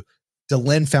value.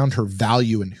 Delenn found her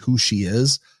value in who she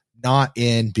is, not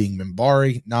in being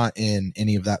Minbari, not in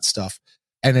any of that stuff.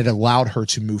 And it allowed her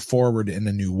to move forward in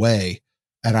a new way.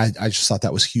 And I just thought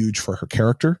that was huge for her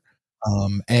character.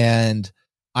 And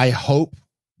I hope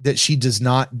that she does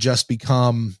not just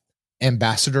become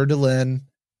Ambassador Delenn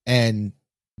and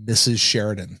Mrs.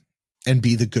 Sheridan and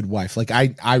be the good wife. Like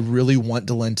I really want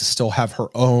Delenn to still have her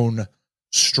own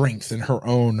strength and her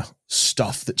own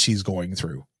stuff that she's going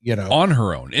through, on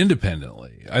her own,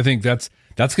 independently. I think that's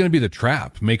going to be the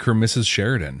trap. Make her Mrs.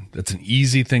 Sheridan. That's an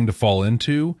easy thing to fall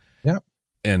into. Yeah.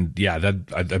 And yeah,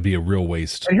 that'd be a real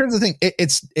waste. And here's the thing.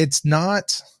 It's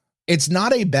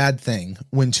not a bad thing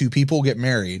when two people get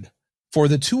married for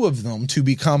the two of them to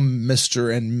become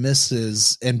Mr. and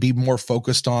Mrs. and be more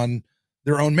focused on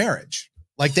their own marriage.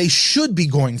 Like they should be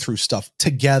going through stuff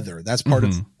together. That's part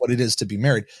of what it is to be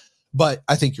married. But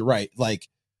I think you're right. Like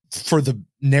for the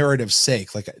narrative's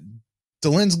sake, like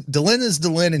Delenn is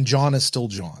Delenn and John is still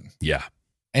John. Yeah.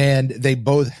 And they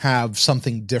both have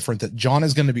something different, that John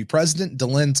is going to be president.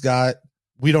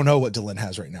 We don't know what Delenn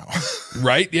has right now.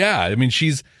 Right. Yeah. I mean,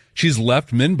 she's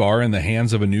left Minbar in the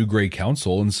hands of a new Grey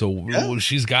Council. And so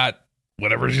she's got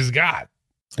whatever she's got.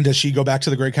 And does she go back to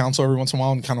the Grey Council every once in a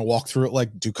while and kind of walk through it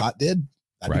like Dukat did?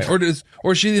 Right.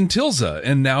 Or she's in Tilza.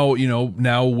 And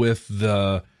now with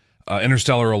the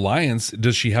Interstellar Alliance,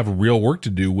 does she have real work to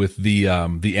do with the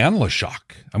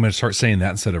Anlashok? I'm going to start saying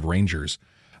that instead of Rangers.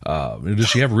 Does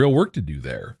she have real work to do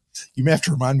there? You may have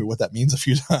to remind me what that means a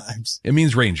few times. It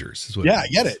means Rangers. Is what I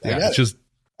get it. It's just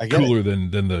cooler than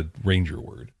the Ranger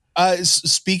word.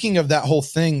 Speaking of that whole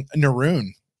thing,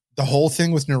 Neroon, the whole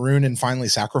thing with Neroon and finally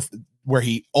where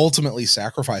he ultimately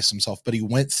sacrificed himself, but he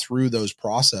went through those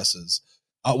processes,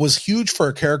 was huge for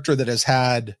a character that has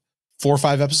had 4 or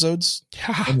 5 episodes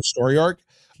in the story arc.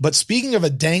 But speaking of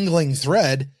a dangling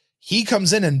thread, he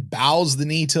comes in and bows the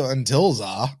knee to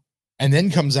Antilza and then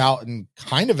comes out and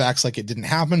kind of acts like it didn't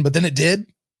happen, but then it did.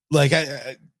 Like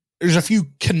there's a few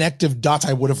connective dots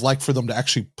I would have liked for them to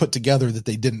actually put together that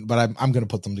they didn't, but I'm going to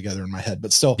put them together in my head.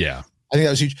 But still, yeah, I think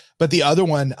that was huge. But the other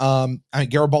one,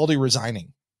 Garibaldi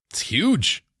resigning. It's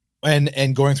huge.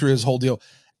 And going through his whole deal.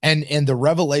 And the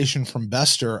revelation from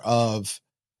Bester of,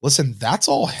 listen, that's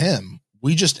all him.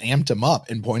 We just amped him up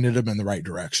and pointed him in the right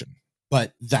direction.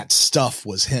 But that stuff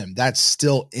was him. That's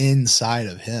still inside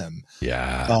of him.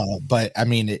 Yeah. But I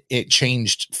mean, it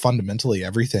changed fundamentally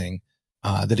everything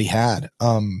that he had.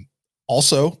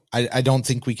 Also, I don't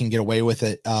think we can get away with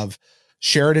it of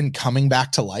Sheridan coming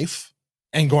back to life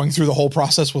and going through the whole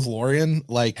process with Lorien.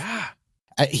 Like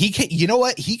You know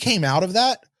what? He came out of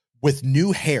that with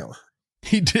new hair.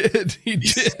 He did. You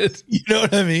know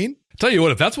what I mean? Tell you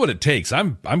what, if that's what it takes,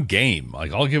 I'm game.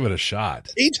 Like, I'll give it a shot.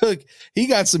 He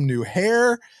got some new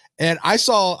hair, and I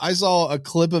saw a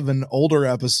clip of an older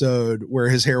episode where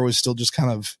his hair was still just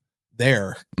kind of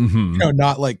there,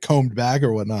 not like combed back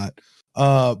or whatnot.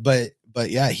 But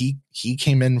yeah, he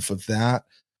came in for that,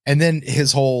 and then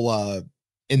his whole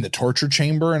in the torture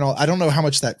chamber and all. I don't know how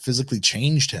much that physically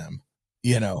changed him.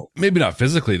 Maybe not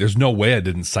physically. There's no way it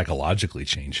didn't psychologically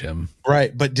change him.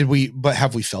 Right. But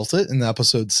have we felt it in the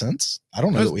episode since? I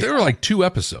don't know. There were like 2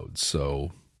 episodes.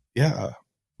 So yeah.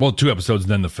 Well, 2 episodes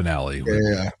and then the finale.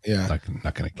 Yeah.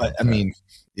 Not going to. But I mean,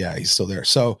 yeah, he's still there.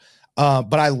 So,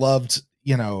 but I loved,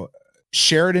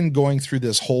 Sheridan going through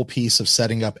this whole piece of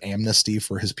setting up amnesty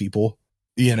for his people,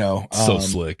 so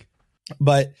slick.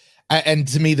 But, and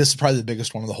to me, this is probably the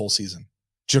biggest one of the whole season.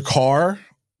 Jakar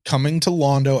coming to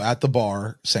Londo at the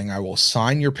bar saying, I will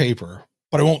sign your paper,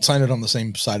 but I won't sign it on the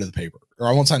same side of the paper, or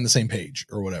I won't sign the same page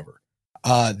or whatever.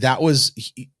 That was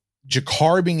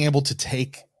Jakar being able to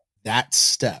take that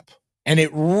step, and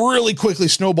it really quickly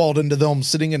snowballed into them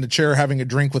sitting in a chair, having a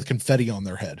drink with confetti on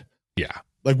their head. Yeah.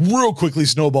 Like real quickly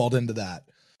snowballed into that.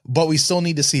 But we still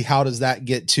need to see, how does that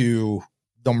get to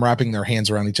them wrapping their hands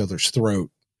around each other's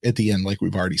throat at the end, like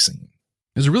we've already seen.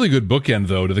 There's a really good bookend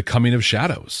though to the coming of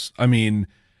Shadows. I mean,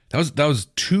 that was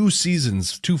 2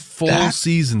 seasons, 2 full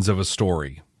seasons of a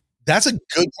story. That's a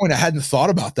good point. I hadn't thought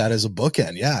about that as a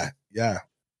bookend. Yeah.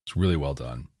 It's really well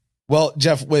done. Well,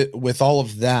 Jeff, with all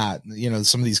of that,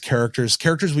 some of these characters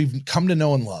we've come to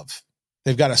know and love,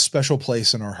 they've got a special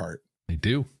place in our heart. They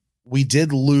do. We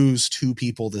did lose 2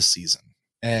 people this season.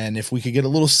 And if we could get a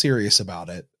little serious about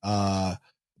it,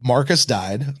 Marcus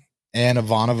died, and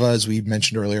Ivanova, as we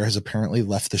mentioned earlier, has apparently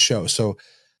left the show. So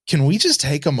can we just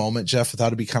take a moment, Jeff,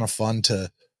 without it be kind of fun to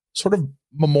sort of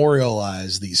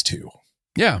memorialize these 2?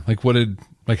 Yeah. What did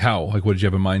you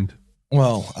have in mind?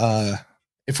 Well,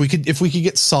 if we could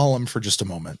get solemn for just a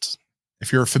moment,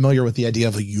 if you're familiar with the idea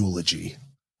of a eulogy,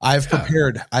 I've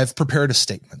prepared a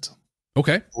statement.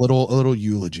 Okay. A little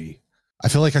eulogy. I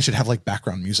feel like I should have like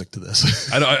background music to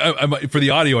this. I might, for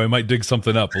the audio, I might dig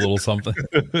something up, a little something.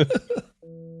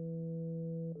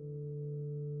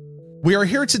 We are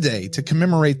here today to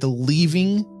commemorate the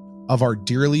leaving of our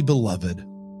dearly beloved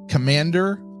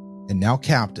Commander and now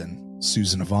Captain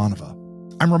Susan Ivanova.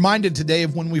 I'm reminded today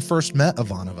of when we first met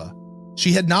Ivanova.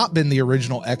 She had not been the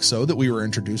original XO that we were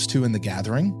introduced to in The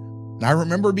Gathering, and I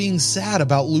remember being sad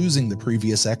about losing the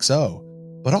previous XO,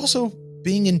 but also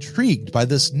being intrigued by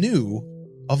this new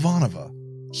Ivanova.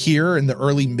 Here in the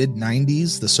early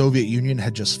mid-90s, the Soviet Union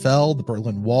had just fell, the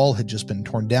Berlin Wall had just been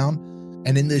torn down,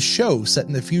 and in this show set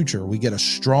in the future, we get a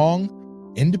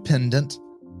strong, independent,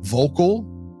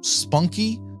 vocal,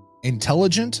 spunky,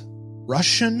 intelligent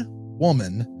Russian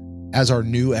woman as our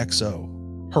new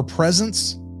XO. Her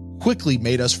presence quickly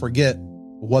made us forget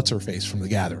what's-her-face from The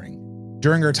Gathering.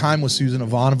 During our time with Susan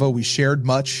Ivanova, we shared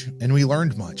much and we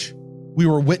learned much. We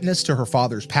were witness to her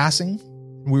father's passing.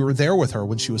 We were there with her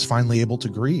when she was finally able to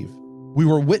grieve. We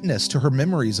were witness to her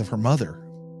memories of her mother.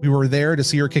 We were there to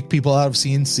see her kick people out of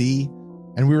CNC,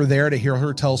 and we were there to hear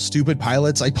her tell stupid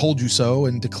pilots, "I told you so,"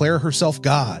 and declare herself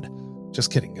God.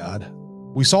 Just kidding, God.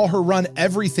 We saw her run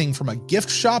everything from a gift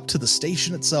shop to the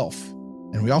station itself.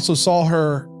 And we also saw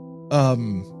her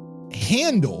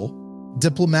handle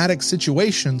diplomatic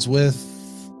situations with,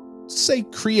 say,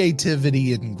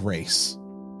 creativity and grace.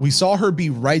 We saw her be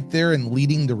right there and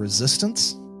leading the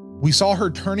resistance. We saw her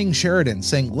turning Sheridan,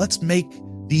 saying, "Let's make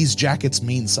these jackets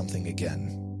mean something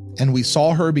again." And we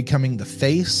saw her becoming the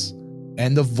face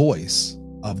and the voice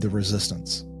of the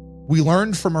resistance. We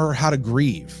learned from her how to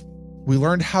grieve. We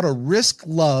learned how to risk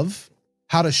love,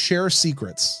 how to share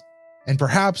secrets, and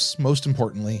perhaps most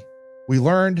importantly, we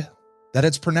learned that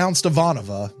it's pronounced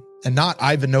Ivanova and not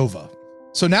Ivanova.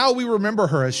 So now we remember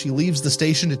her as she leaves the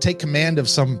station to take command of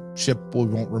some ship we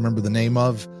won't remember the name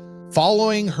of,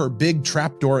 following her big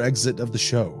trapdoor exit of the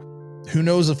show. Who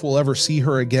knows if we'll ever see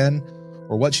her again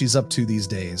or what she's up to these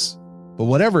days. But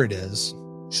whatever it is,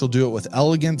 she'll do it with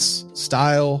elegance,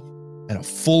 style, and a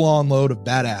full-on load of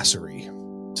badassery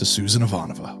to Susan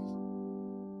Ivanova.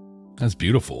 That's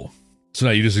beautiful. So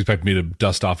now you just expect me to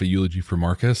dust off a eulogy for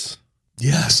Marcus?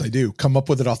 Yes, I do. Come up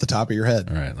with it off the top of your head.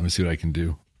 All right, let me see what I can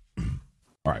do.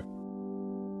 All right.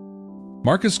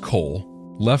 Marcus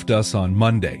Cole left us on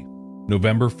Monday,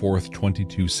 November 4th,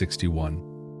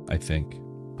 2261, I think.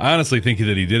 I honestly think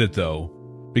that he did it, though,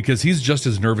 because he's just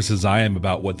as nervous as I am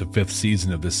about what the 5th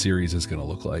season of this series is going to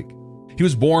look like. He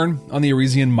was born on the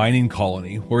Arisian mining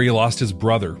colony, where he lost his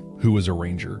brother, who was a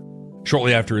ranger.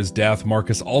 Shortly after his death,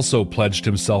 Marcus also pledged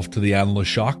himself to the An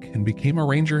Lashak and became a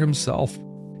ranger himself.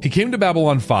 He came to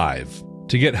Babylon 5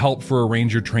 to get help for a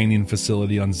ranger training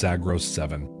facility on Zagros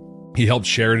 7. He helped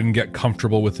Sheridan get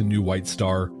comfortable with the new White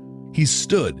Star. He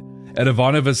stood at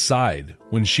Ivanova's side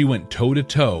when she went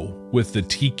toe-to-toe with the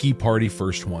Tiki Party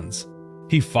First Ones.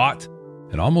 He fought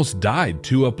and almost died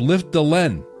to uplift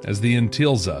Delenn as the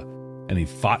Intilza, and he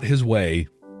fought his way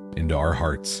into our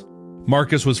hearts.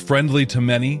 Marcus was friendly to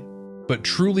many, but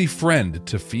truly friend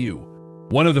to few.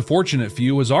 One of the fortunate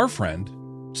few was our friend,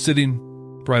 sitting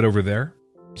right over there,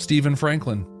 Stephen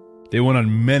Franklin. They went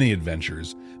on many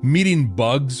adventures, meeting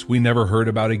bugs we never heard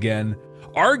about again,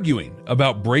 arguing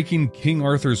about breaking King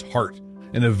Arthur's heart,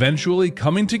 and eventually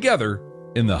coming together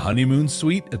in the honeymoon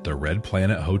suite at the Red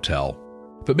Planet Hotel.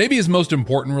 But maybe his most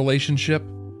important relationship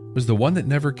was the one that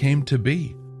never came to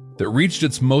be, that reached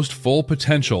its most full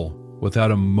potential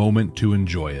without a moment to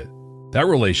enjoy it. That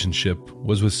relationship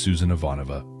was with Susan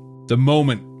Ivanova. The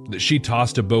moment that she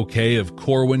tossed a bouquet of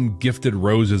Corwin gifted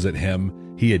roses at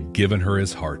him, he had given her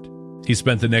his heart. He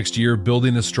spent the next year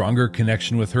building a stronger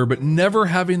connection with her, but never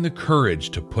having the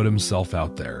courage to put himself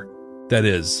out there. That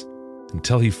is,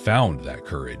 until he found that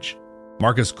courage.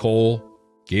 Marcus Cole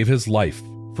gave his life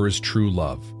for his true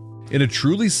love, in a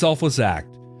truly selfless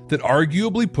act that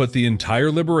arguably put the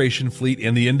entire Liberation Fleet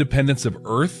and the independence of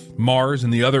Earth, Mars,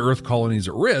 and the other Earth colonies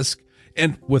at risk,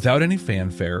 and without any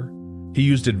fanfare, he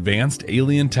used advanced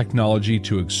alien technology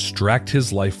to extract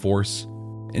his life force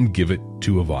and give it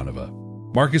to Ivanova.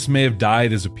 Marcus may have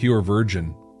died as a pure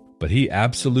virgin, but he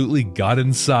absolutely got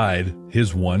inside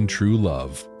his one true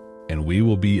love, and we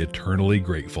will be eternally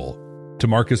grateful. To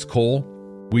Marcus Cole,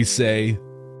 we say,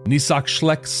 Nisak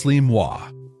Shlek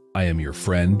Slimwa, I am your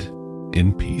friend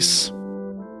in peace.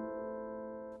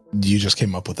 You just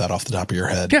came up with that off the top of your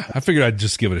head. Yeah, I figured I'd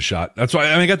just give it a shot. That's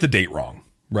why I got the date wrong,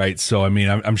 right? So, I mean,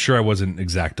 I'm sure I wasn't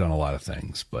exact on a lot of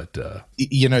things, but...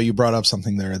 You brought up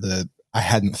something there that I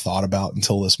hadn't thought about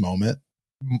until this moment.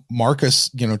 Marcus,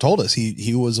 told us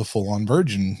he was a full-on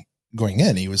virgin going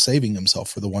in. He was saving himself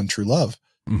for the one true love.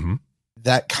 Mm-hmm.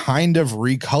 That kind of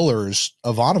recolors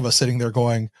Ivanova sitting there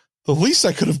going, the least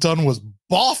I could have done was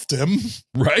boffed him.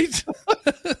 Right?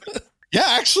 Yeah,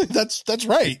 actually, that's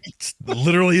right. It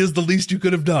literally is the least you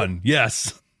could have done.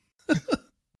 Yes.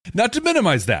 Not to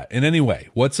minimize that in any way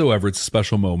whatsoever. It's a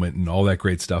special moment and all that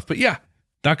great stuff. But yeah,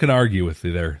 not going to argue with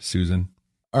you there, Susan.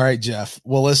 All right, Jeff.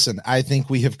 Well, listen, I think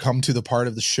we have come to the part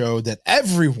of the show that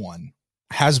everyone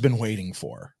has been waiting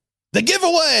for. The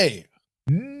giveaway.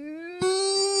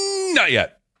 Not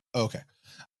yet. Okay.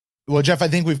 Well, Jeff, I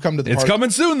think we've come to the It's coming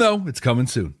soon, though. It's coming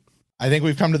soon. I think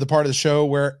we've come to the part of the show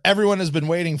where everyone has been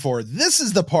waiting for. This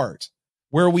is the part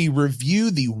where we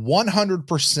review the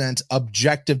 100%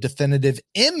 objective, definitive,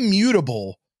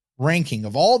 immutable ranking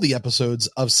of all the episodes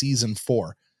of season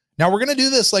 4. Now, we're going to do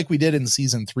this like we did in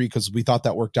season 3 because we thought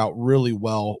that worked out really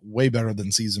well, way better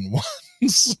than season 1.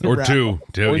 Or 2.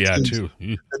 Yeah, 2.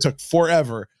 It took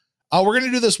forever. We're going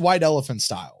to do this white elephant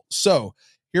style. So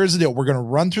here's the deal. We're going to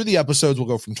run through the episodes. We'll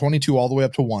go from 22 all the way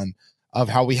up to 1 of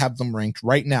how we have them ranked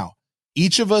right now.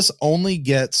 Each of us only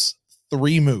gets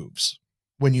 3 moves.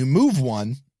 When you move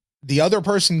one, the other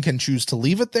person can choose to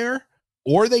leave it there,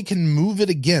 or they can move it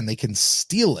again. They can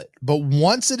steal it. But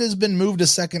once it has been moved a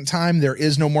second time, there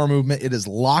is no more movement. It is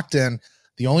locked in.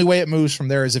 The only way it moves from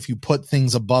there is if you put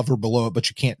things above or below it, but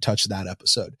you can't touch that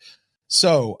episode.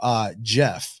 So,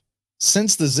 Jeff,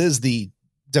 since this is the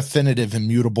definitive,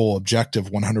 immutable, objective,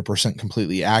 100%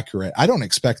 completely accurate, I don't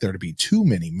expect there to be too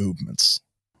many movements.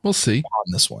 We'll see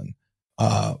on this one.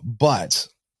 But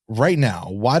right now,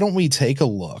 why don't we take a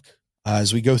look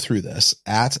as we go through this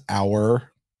at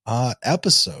our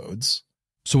episodes?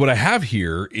 So what I have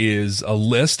here is a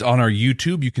list on our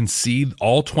YouTube. You can see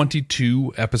all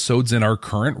 22 episodes in our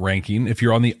current ranking. If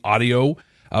you're on the audio,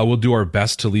 we'll do our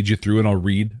best to lead you through, and I'll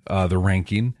read the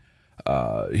ranking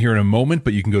here in a moment,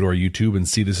 but you can go to our YouTube and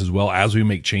see this as well. As we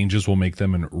make changes, we'll make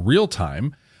them in real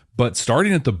time. But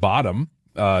starting at the bottom,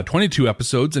 22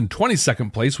 episodes. In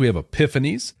 22nd place, we have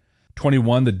Epiphanies.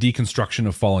 21, The Deconstruction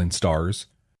of Falling Stars.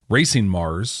 Racing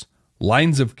Mars.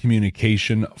 Lines of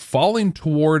Communication. Falling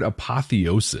Toward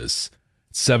Apotheosis.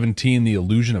 17, The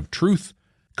Illusion of Truth.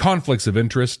 Conflicts of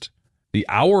Interest. The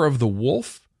Hour of the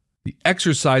Wolf. The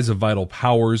Exercise of Vital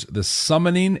Powers. The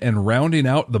Summoning, and rounding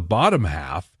out the bottom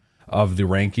half of the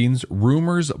rankings,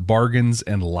 Rumors, Bargains,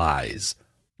 and Lies.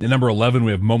 At number 11,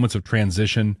 we have Moments of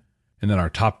Transition. And then our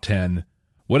top 10,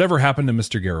 Whatever Happened to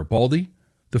Mr. Garibaldi,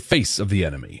 The Face of the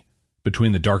Enemy,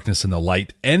 Between the Darkness and the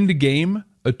Light, Endgame,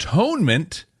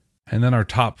 Atonement, and then our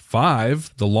top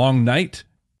 5, The Long Night,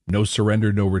 No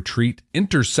Surrender, No Retreat,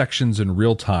 Intersections in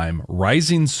Real Time,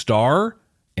 Rising Star,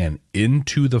 and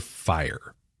Into the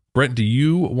Fire. Brent, do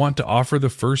you want to offer the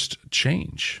first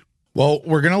change? Well,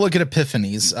 we're going to look at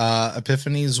Epiphanies.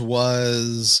 Epiphanies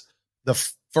was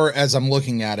as I'm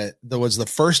looking at it, there was the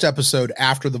first episode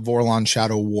after the Vorlon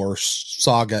Shadow War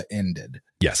saga ended.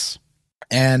 Yes.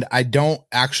 And I don't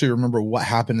actually remember what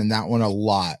happened in that one a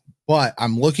lot, but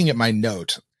I'm looking at my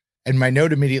note, and my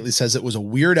note immediately says it was a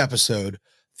weird episode.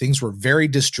 Things were very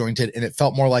disjointed, and it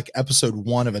felt more like episode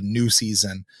 1 of a new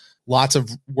season. Lots of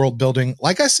world building.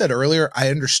 Like I said earlier, I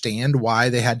understand why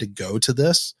they had to go to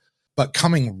this, but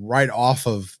coming right off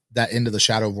of that Into the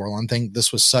Shadow of Vorlon thing,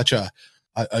 this was such a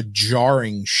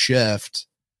jarring shift.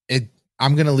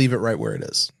 I'm going to leave it right where it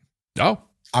is. Oh,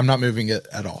 I'm not moving it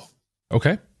at all.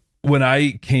 Okay. When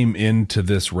I came into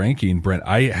this ranking, Brent,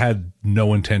 I had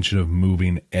no intention of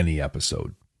moving any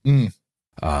episode.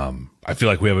 I feel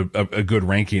like we have a good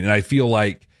ranking, and I feel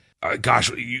like,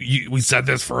 we said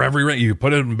this for every rank. You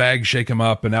put it in bags, shake them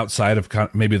up, and outside of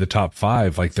maybe the top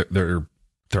 5, like they're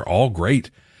all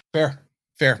great. Fair.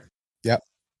 Yep.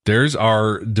 There's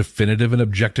our definitive and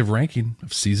objective ranking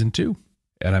of season 2,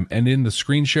 and I'm ending the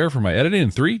screen share for my editing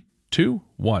in 3, 2,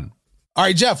 1. All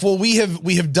right, Jeff. Well, we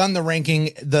have done the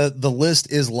ranking. The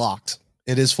list is locked.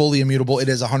 It is fully immutable. It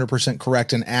is 100%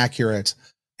 correct and accurate.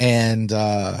 And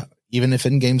even if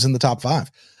in-game's in the top 5,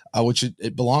 which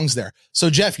it belongs there. So,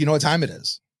 Jeff, you know what time it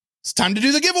is? It's time to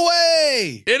do the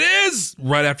giveaway. It is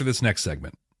right after this next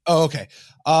segment. Oh, okay.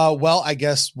 Well, I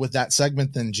guess with that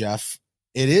segment then, Jeff,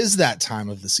 it is that time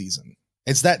of the season.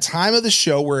 It's that time of the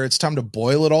show where it's time to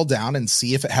boil it all down and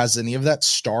see if it has any of that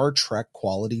Star Trek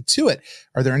quality to it.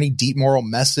 Are there any deep moral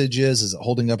messages? Is it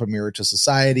holding up a mirror to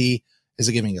society? Is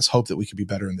it giving us hope that we could be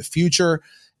better in the future?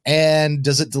 And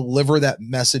does it deliver that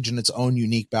message in its own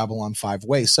unique Babylon 5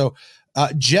 way? So,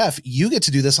 Jeff, you get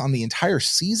to do this on the entire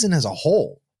season as a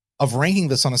whole, of ranking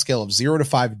this on a scale of 0 to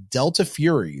 5 Delta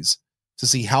Furies to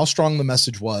see how strong the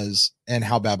message was and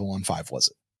how Babylon 5 was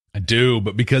it. I do,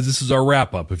 but because this is our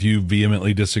wrap up, if you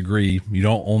vehemently disagree, you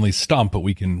don't only stump, but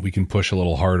we can push a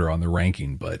little harder on the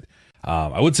ranking. But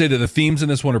I would say that the themes in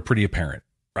this one are pretty apparent,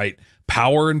 right?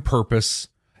 Power and purpose,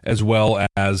 as well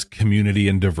as community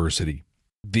and diversity.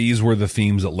 These were the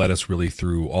themes that led us really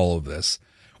through all of this.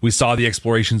 We saw the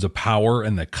explorations of power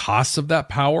and the costs of that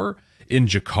power in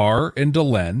G'Kar and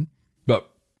Delenn, but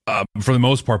for the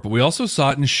most part, but we also saw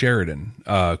it in Sheridan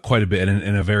quite a bit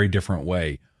in a very different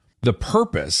way. The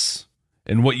purpose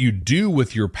and what you do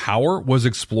with your power was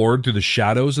explored through the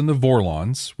Shadows and the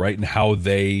Vorlons, right? And how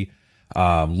they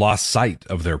lost sight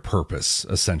of their purpose,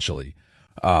 essentially.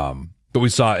 But we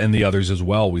saw it in the others as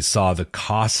well. We saw the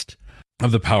cost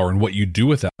of the power and what you do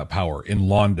with that power in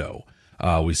Londo.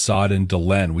 We saw it in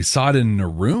Delenn. We saw it in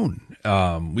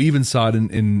Naroon. We even saw it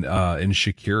in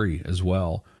Shikiri as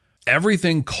well.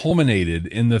 Everything culminated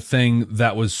in the thing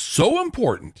that was so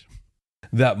important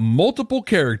that multiple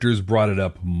characters brought it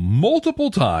up multiple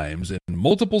times in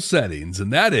multiple settings,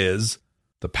 and that is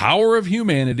the power of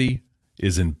humanity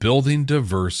is in building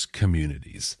diverse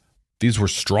communities. These were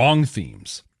strong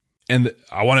themes. And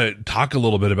I want to talk a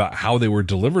little bit about how they were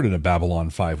delivered in a Babylon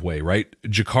 5 way, right?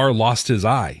 G'Kar lost his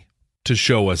eye to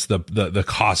show us the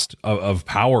cost of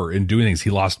power in doing things. He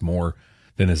lost more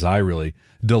than his eye, really.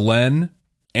 Delenn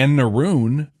and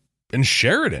Naroon and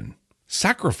Sheridan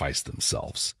sacrificed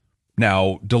themselves.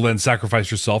 Now, Delenn sacrificed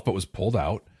herself, but was pulled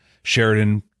out.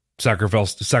 Sheridan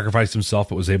sacrificed himself,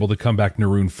 but was able to come back.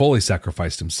 Naroon fully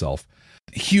sacrificed himself.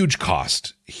 Huge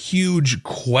cost, huge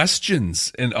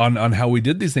questions on how we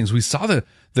did these things. We saw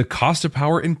the cost of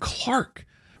power in Clark,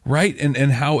 right? And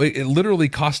how it literally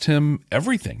cost him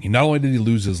everything. Not only did he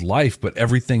lose his life, but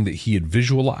everything that he had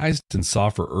visualized and saw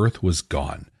for Earth was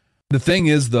gone. The thing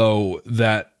is, though,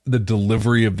 that the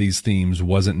delivery of these themes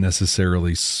wasn't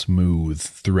necessarily smooth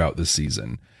throughout the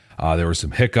season. There were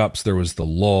some hiccups. There was the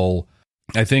lull.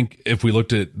 I think if we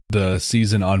looked at the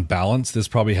season on balance, this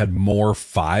probably had more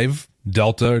 5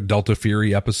 Delta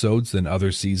Fury episodes than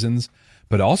other seasons,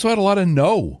 but also had a lot of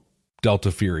no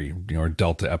Delta Fury, or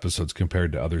Delta episodes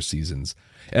compared to other seasons.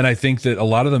 And I think that a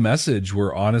lot of the message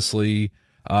were honestly,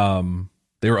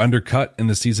 they were undercut in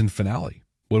the season finale,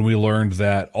 when we learned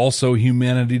that also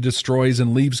humanity destroys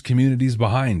and leaves communities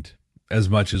behind as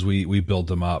much as we build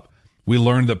them up. We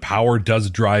learned that power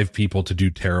does drive people to do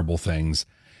terrible things,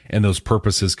 and those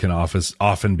purposes can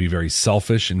often be very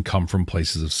selfish and come from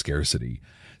places of scarcity.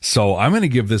 So I'm going to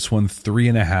give this one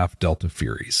 3.5 Delta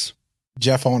Furies.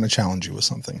 Jeff, I want to challenge you with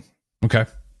something. Okay.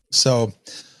 So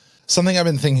something I've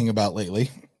been thinking about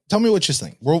lately. Tell me what you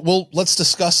think. Let's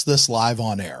discuss this live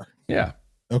on air. Yeah.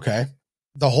 Okay.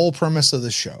 The whole premise of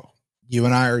the show, You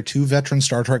and I are two veteran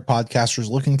Star Trek podcasters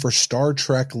looking for Star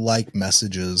Trek-like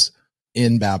messages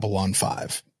in Babylon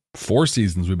 5. 4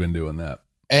 seasons we've been doing that.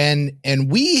 And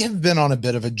we have been on a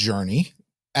bit of a journey,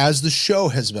 as the show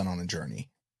has been on a journey.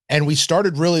 And we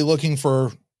started really looking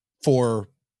for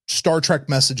Star Trek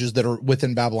messages that are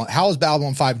within Babylon. How is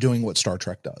Babylon 5 doing what Star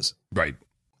Trek does? Right.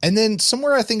 And then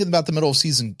somewhere, I think about the middle of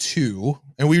season 2,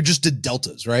 and we just did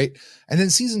deltas, right? And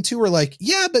then season 2, we're like,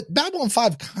 yeah, but Babylon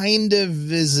 5 kind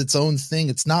of is its own thing.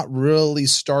 It's not really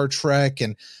Star Trek.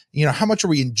 And, you know, how much are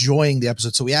we enjoying the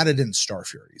episode? So we added in Star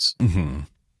Furies. Mm-hmm.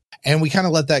 And we kind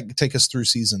of let that take us through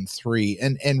season 3.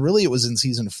 And really it was in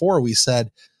season 4, we said,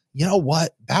 you know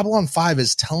what? Babylon 5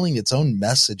 is telling its own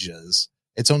messages,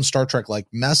 its own Star Trek-like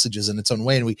messages in its own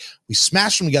way. And we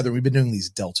smashed them together. We've been doing these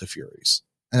Delta Furies.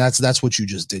 And that's what you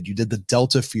just did. You did the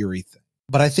Delta Fury thing.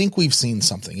 But I think we've seen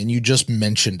something, and you just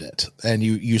mentioned it, and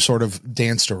you sort of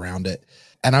danced around it.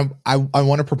 And I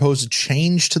want to propose a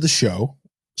change to the show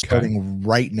starting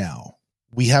right now.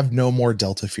 We have no more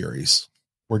Delta Furies.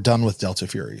 We're done with Delta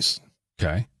Furies.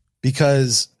 Okay.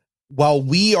 Because while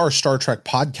we are Star Trek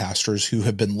podcasters who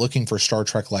have been looking for Star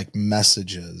Trek-like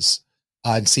messages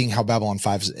and seeing how Babylon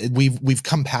 5 is, we've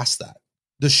come past that.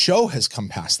 The show has come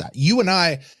past that. You and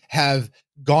I have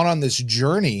gone on this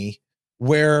journey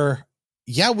where,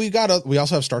 yeah, we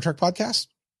also have Star Trek podcasts,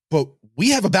 but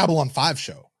we have a Babylon 5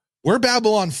 show. We're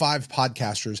Babylon 5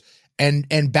 podcasters,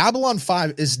 and Babylon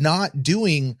 5 is not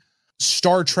doing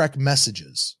Star Trek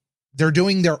messages. They're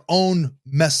doing their own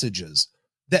messages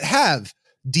that have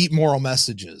deep moral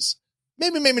messages.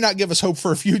 Maybe not give us hope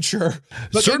for a future,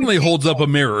 but certainly holds up a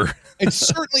mirror. It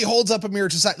certainly holds up a mirror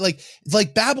to society.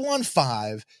 Like Babylon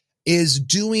 5 is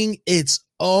doing its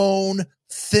own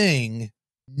thing,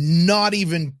 not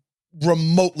even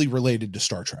remotely related to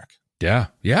Star Trek. Yeah.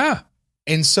 Yeah.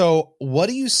 And so what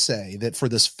do you say that for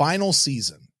this final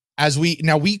season, as we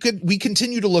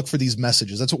continue to look for these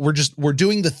messages? That's what we're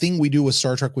doing the thing we do with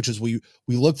Star Trek, which is we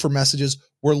look for messages.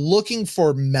 We're looking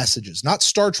for messages, not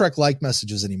Star Trek like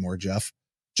messages anymore, Jeff,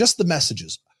 just the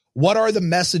messages. What are the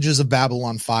messages of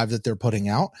Babylon 5 that they're putting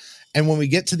out? And when we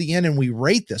get to the end and we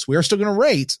rate this, we are still going to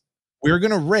rate. We're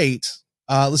going to rate.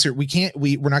 Let's hear.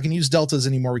 We're not going to use deltas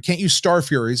anymore. We can't use Star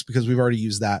Furies because we've already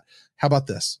used that. How about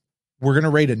this? We're going to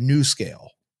rate a new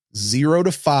scale, 0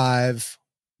 to 5.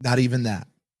 Not even that.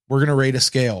 We're going to rate a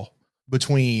scale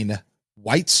between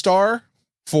White Star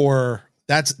for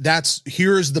that's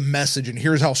here's the message and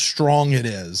here's how strong it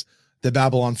is that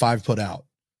Babylon 5 put out,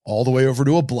 all the way over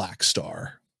to a Black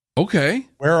Star. Okay.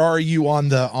 Where are you on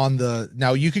the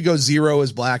now? You could go 0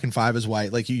 as black and 5 as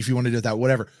white, like if you want to do that,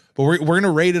 whatever. But we're going to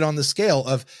rate it on the scale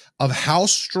of how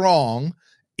strong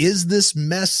is this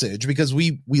message, because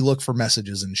we look for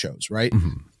messages in shows, right?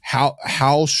 Mm-hmm.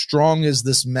 How strong is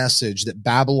this message that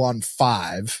Babylon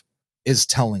 5 is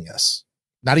telling us?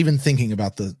 Not even thinking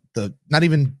about the not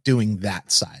even doing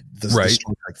that side, the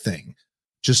Star Trek thing.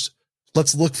 Just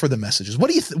let's look for the messages. What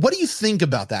do you think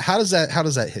about that? How does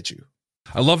that hit you?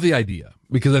 I love the idea,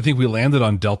 because I think we landed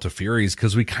on Delta Furies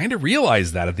because we kind of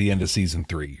realized that at the end of season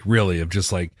 3, really, of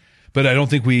just like, but I don't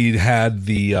think we had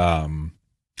the, I don't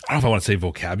know if I want to say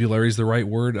vocabulary is the right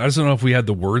word. I just don't know if we had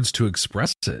the words to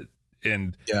express it.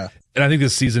 And I think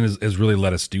this season has really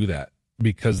let us do that,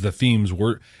 because the themes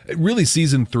were really,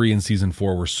 season 3 and season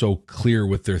 4 were so clear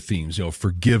with their themes, you know,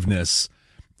 forgiveness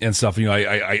and stuff. You know,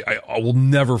 I will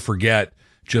never forget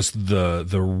just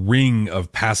the ring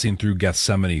of passing through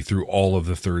Gethsemane through all of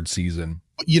the 3rd season.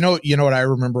 You know what I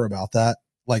remember about that,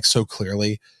 like, so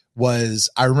clearly, was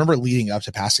I remember leading up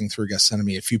to passing through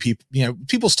Gethsemane, a few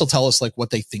people still tell us like what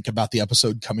they think about the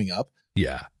episode coming up.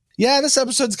 Yeah, this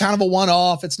episode's kind of a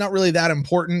one-off. It's not really that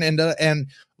important. And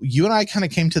you and I kind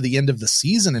of came to the end of the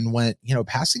season and went, you know,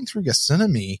 passing through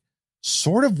Gethsemane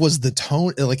sort of was the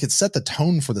tone, like it set the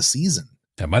tone for the season.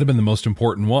 That might've been the most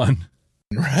important one.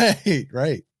 Right.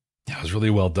 Yeah, it was really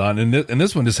well done. And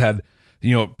this one just had,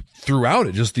 you know, throughout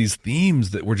it, just these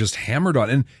themes that were just hammered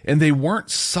on, and they weren't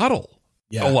subtle.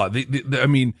 Yeah. A lot. I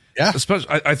mean,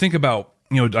 especially I think about,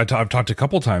 you know, I've talked a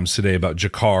couple times today about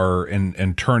Jakar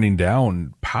and turning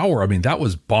down power. I mean, that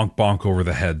was bonk over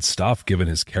the head stuff, given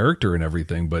his character and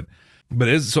everything. But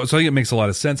so I think it makes a lot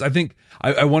of sense. I think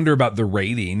I wonder about the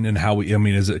rating and how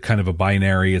is it kind of a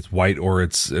binary? It's white, or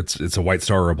it's a White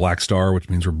Star or a Black Star, which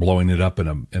means we're blowing it up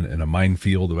in a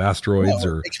minefield of asteroids,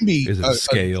 or it can be is it a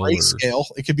scale? Scale.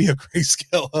 It could be a gray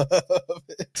scale.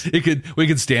 We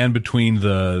could stand between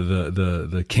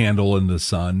the candle and the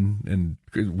sun, and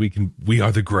we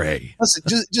are the gray. Listen,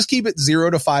 just keep it 0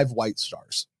 to 5 White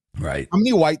Stars. Right. How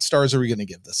many White Stars are we going to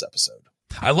give this episode?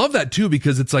 I love that too,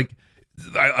 because it's like,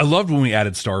 I loved when we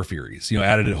added Star Furies,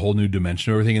 added a whole new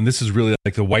dimension and everything. And this is really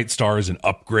like the White Star is an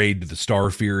upgrade to the Star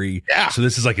Fury. Yeah. So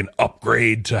this is like an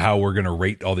upgrade to how we're going to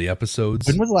rate all the episodes.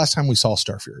 When was the last time we saw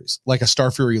Star Furies? Like a Star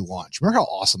Fury launch. Remember how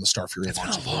awesome the Star Fury launch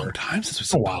was? It's been a long time since we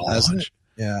saw a launch. Hasn't it?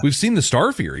 Yeah. We've seen the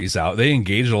Star Furies out. They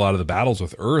engaged a lot of the battles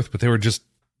with Earth, but they weren't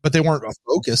a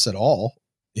focus at all,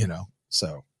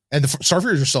 so, and the Star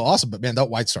Furies are still awesome, but man, that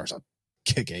White Star's a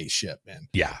kick a ship, man.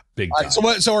 Yeah, big time.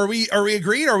 Right, so are we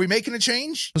agreed? Are we making a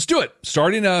change? Let's do it.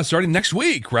 Starting next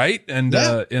week, right? And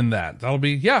in that'll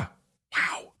be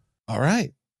wow. All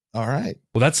right. Well,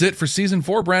 that's it for season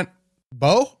 4, Brent.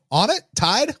 Bo on it,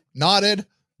 tied, nodded,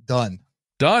 done.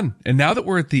 And now that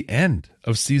we're at the end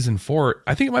of season 4,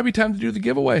 I think it might be time to do the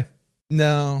giveaway.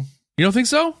 No, you don't think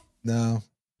so? No.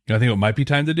 I think it might be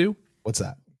time to do. What's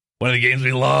that? One of the games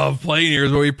we love playing here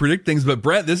is where we predict things. But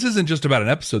Brett, this isn't just about an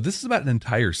episode. This is about an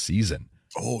entire season.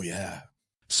 Oh, yeah.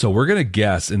 So we're going to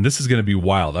guess, and this is going to be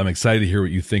wild. I'm excited to hear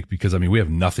what you think because, we have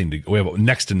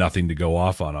next to nothing to go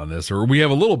off on this, or we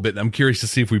have a little bit. And I'm curious to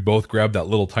see if we both grab that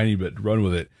little tiny bit and run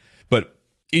with it. But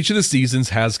each of the seasons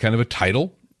has kind of a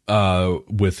title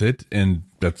with it, and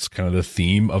that's kind of the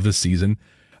theme of the season.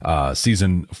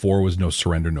 Season 4 was No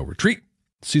Surrender, No Retreat.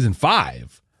 Season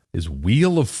 5 is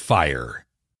Wheel of Fire.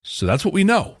 So that's what we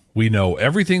know. We know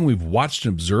everything we've watched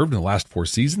and observed in the last 4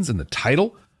 seasons, and the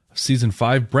title of season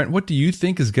 5. Brent, what do you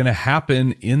think is going to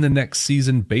happen in the next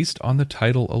season based on the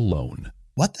title alone?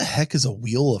 What the heck is a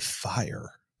Wheel of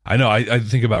Fire? I know. I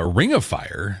think about Ring of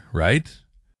Fire, right?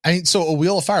 So a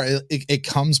Wheel of Fire, it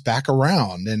comes back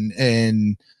around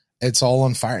and it's all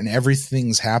on fire and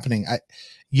everything's happening.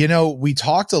 We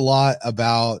talked a lot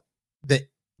about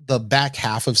the back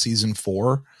half of season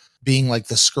 4 being like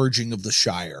the scourging of the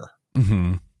Shire.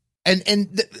 Mm-hmm.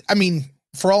 And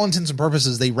for all intents and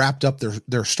purposes, they wrapped up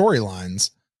their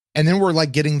storylines, and then we're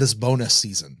like getting this bonus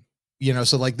season,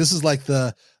 so like, this is like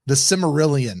the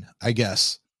Silmarillion, I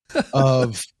guess,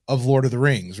 of Lord of the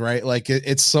Rings, right? Like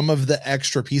it's some of the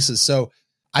extra pieces. So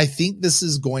I think this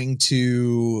is going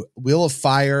to Wheel of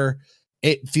Fire.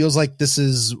 It feels like this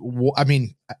is,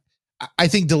 I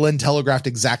think Delenn telegraphed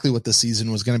exactly what the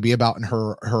season was going to be about in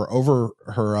her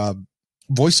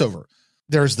voiceover.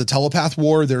 There's the telepath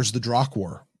war. There's the Drock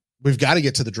war. We've got to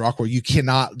get to the Drock war. You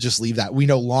cannot just leave that. We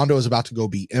know Londo is about to go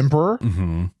be emperor.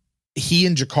 Mm-hmm. He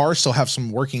and Jakar still have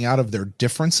some working out of their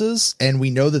differences. And we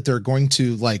know that they're going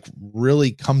to like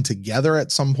really come together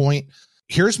at some point.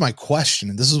 Here's my question.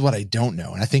 And this is what I don't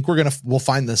know. And I think we'll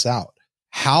find this out.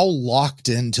 How locked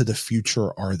into the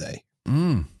future are they?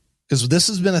 Because this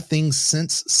has been a thing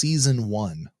since season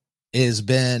 1 has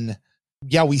been,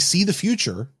 we see the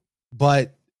future,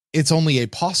 but it's only a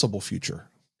possible future.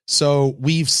 So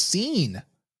we've seen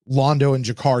Londo and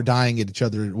Jakar dying at each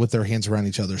other with their hands around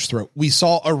each other's throat. We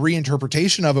saw a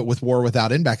reinterpretation of it with War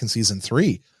Without End back in season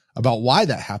 3 about why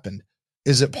that happened.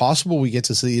 Is it possible we get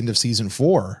to the end of season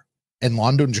 4 and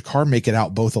Londo and Jakar make it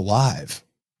out both alive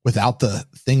without the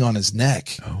thing on his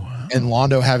neck? Oh, wow. And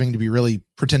Londo having to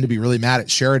pretend to be really mad at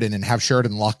Sheridan and have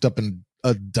Sheridan locked up in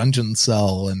a dungeon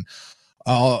cell and,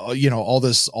 all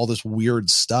this weird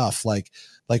stuff. Like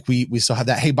we still have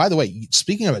that. Hey, by the way,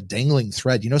 speaking of a dangling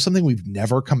thread, something we've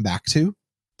never come back to?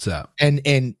 What's that?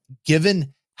 And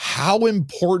given how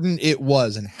important it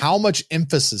was and how much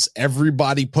emphasis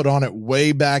everybody put on it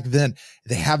way back then,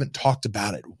 they haven't talked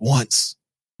about it once.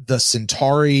 The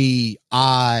Centauri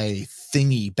eye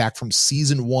thingy back from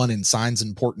season 1 in Signs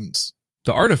and Portents.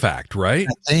 The artifact, right?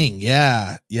 That thing.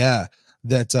 Yeah.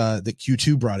 That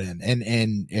Q2 brought in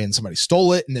and somebody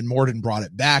stole it, and then Morden brought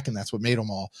it back, and that's what made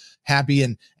them all happy.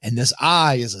 And this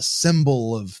eye is a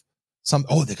symbol of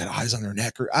they got eyes on their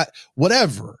neck or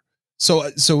whatever. So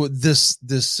this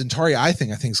Centauri eye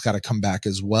thing, I think, has got to come back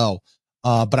as well.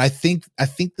 But I think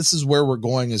this is where we're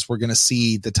going, is we're going to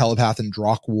see the telepath and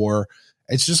Drock war.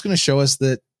 It's just going to show us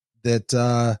that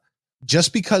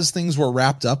just because things were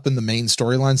wrapped up in the main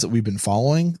storylines that we've been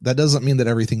following, that doesn't mean that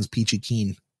everything's peachy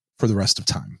keen for the rest of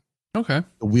time. Okay.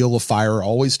 The Wheel of Fire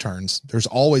always turns. There's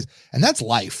always, and that's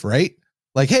life, right?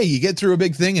 Like, hey, you get through a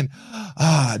big thing and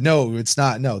no, it's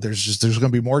not. No, there's going to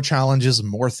be more challenges and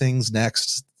more things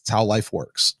next. It's how life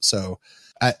works. So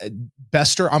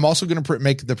Bester, I'm also going to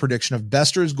make the prediction of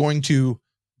Bester is going to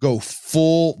go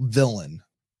full villain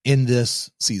in this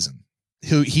season.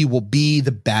 He will be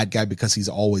the bad guy because he's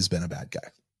always been a bad guy.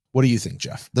 What do you think,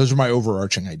 Jeff? Those are my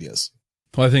overarching ideas.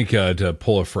 Well, I think to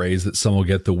pull a phrase that some will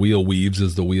get, the wheel weaves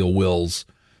as the wheel wills,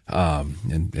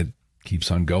 and it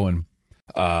keeps on going.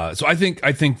 So I think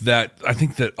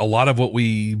that a lot of what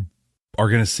we are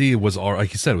going to see was,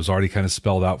 like you said, was already kind of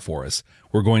spelled out for us.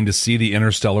 We're going to see the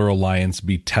Interstellar Alliance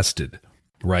be tested,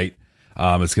 right?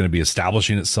 It's going to be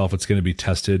establishing itself. It's going to be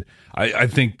tested. I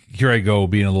think here I go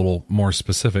being a little more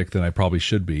specific than I probably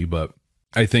should be, but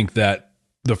I think that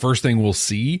the first thing we'll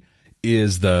see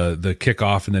is the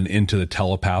kickoff and then into the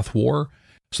telepath war.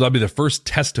 So that'll be the first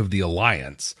test of the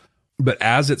alliance. But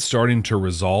as it's starting to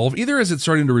resolve, either as it's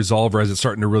starting to resolve or as it's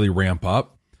starting to really ramp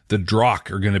up, the Drakh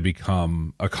are going to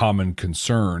become a common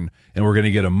concern. And we're going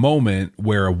to get a moment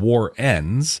where a war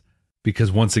ends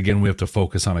because once again, we have to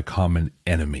focus on a common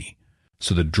enemy.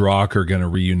 So the Drakh are going to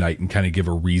reunite and kind of give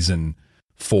a reason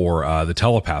for the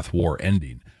telepath war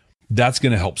ending. That's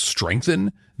going to help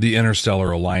strengthen the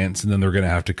Interstellar Alliance, and then they're going to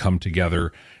have to come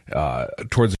together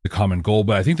towards a common goal.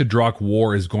 But I think the Drakh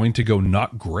war is going to go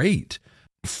not great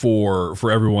for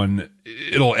everyone.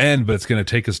 It'll end, but it's going to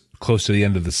take us close to the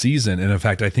end of the season. And in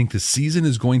fact, I think the season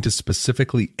is going to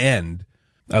specifically end.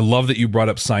 I love that you brought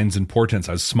up Signs and Portents.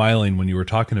 I was smiling when you were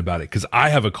talking about it because I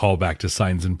have a callback to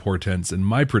Signs and Portents in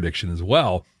my prediction as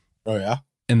well. Oh, yeah.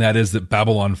 And that is that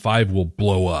Babylon 5 will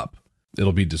blow up.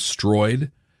 It'll be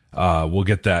destroyed. We'll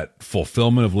get that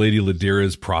fulfillment of Lady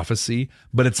Ladira's prophecy,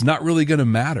 but it's not really going to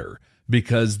matter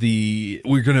because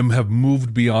we're going to have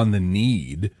moved beyond the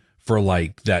need for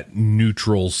like that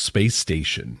neutral space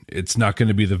station. It's not going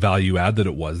to be the value add that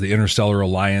it was. The Interstellar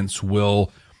Alliance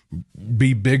will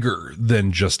be bigger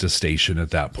than just a station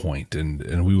at that point,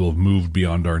 and we will have moved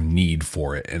beyond our need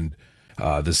for it. And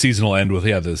the season will end with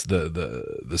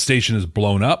the station is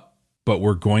blown up. But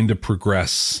we're going to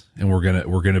progress and we're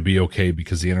going to be okay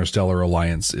because the Interstellar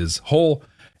Alliance is whole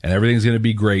and everything's going to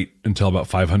be great until about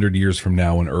 500 years from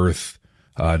now when Earth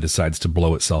decides to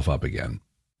blow itself up again.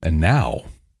 And now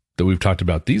that we've talked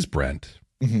about these, Brent,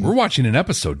 we're watching an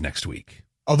episode next week.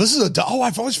 Oh, this is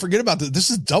I always forget about this.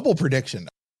 This is double prediction.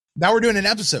 Now we're doing an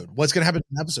episode. What's going to happen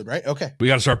in an episode, right? Okay. We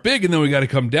got to start big and then we got to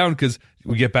come down because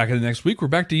we get back in the next week. We're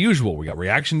back to usual. We got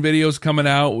reaction videos coming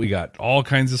out. We got all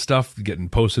kinds of stuff getting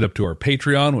posted up to our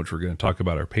Patreon, which we're going to talk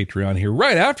about our Patreon here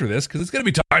right after this because it's going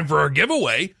to be time for our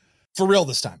giveaway. For real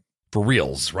this time. For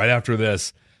reals, right after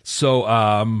this. So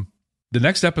the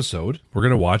next episode, we're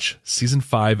going to watch season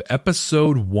 5,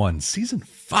 episode 1. Season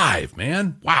 5,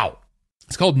 man. Wow.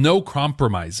 It's called No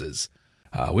Compromises.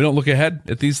 We don't look ahead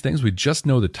at these things. We just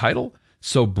know the title.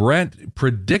 So Brent,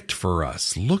 predict for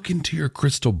us. Look into your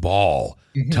crystal ball.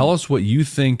 Tell us what you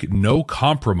think No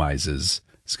Compromises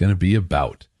is going to be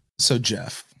about. So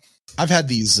Jeff, I've had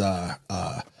these,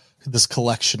 this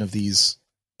collection of these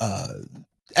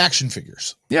action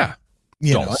figures. Yeah.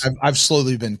 You know, I've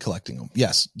slowly been collecting them.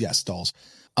 Yes, dolls.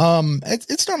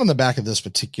 It's not on the back of this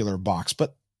particular box,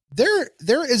 but there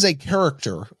is a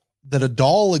character that a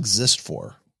doll exists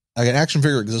for. Like an action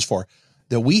figure exists for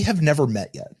that we have never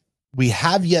met yet. We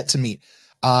have yet to meet.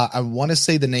 I want to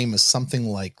say the name is something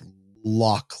like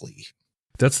Lockley.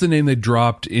 That's the name they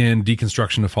dropped in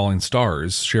Deconstruction of Falling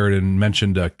Stars. Sheridan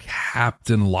mentioned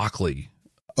Captain Lockley.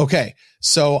 Okay,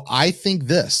 so I think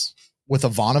this with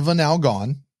Ivanova now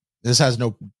gone. This has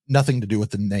nothing to do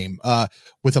with the name.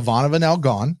 With Ivanova now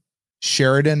gone,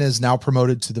 Sheridan is now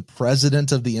promoted to the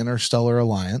president of the Interstellar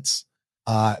Alliance.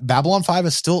 Babylon 5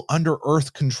 is still under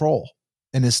Earth control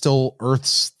and is still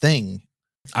Earth's thing.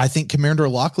 I think Commander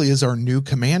Lockley is our new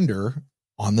commander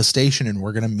on the station, and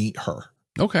we're going to meet her.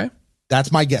 Okay.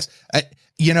 That's my guess. A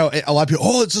lot of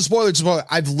people, it's a spoiler.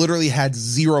 I've literally had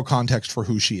zero context for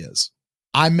who she is.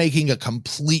 I'm making a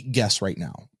complete guess right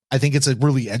now. I think it's a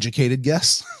really educated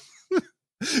guess.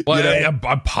 Well,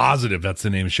 I'm positive that's the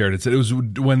name Sheridan said. It was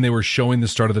when they were showing the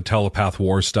start of the telepath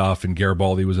war stuff and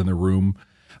Garibaldi was in the room.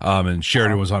 And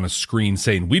Sheridan was on a screen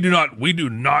saying, we do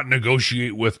not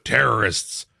negotiate with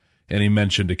terrorists. And he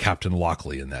mentioned a Captain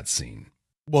Lockley in that scene.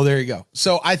 Well, there you go.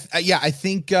 So I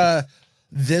think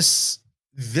this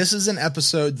is an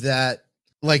episode that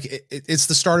it's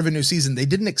the start of a new season. They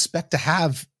didn't expect to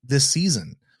have this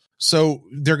season. So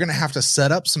they're going to have to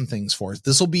set up some things for us.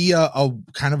 This will be a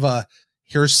kind of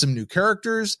here's some new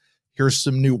characters. Here's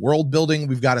some new world building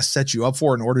we've got to set you up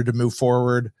for in order to move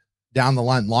forward down the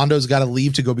line. Londo's got to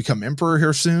leave to go become emperor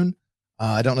here soon.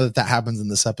 I don't know that happens in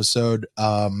this episode.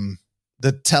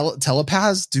 The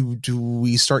telepaths, do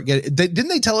we start getting, didn't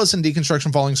they tell us in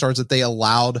Deconstruction Falling Stars that they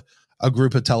allowed a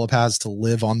group of telepaths to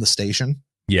live on the station?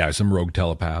 Yeah, some rogue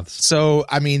telepaths. So,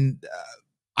 I mean,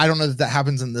 I don't know that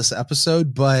happens in this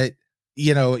episode, but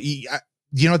you know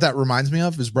what that reminds me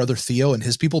of? His brother Theo and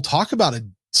his people talk about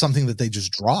something that they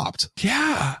just dropped.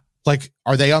 Yeah. Like,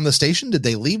 are they on the station? Did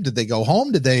they leave? Did they go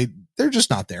home? They're just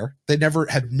not there. They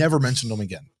have never mentioned them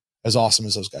again, as awesome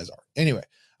as those guys are. Anyway.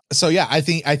 So yeah, I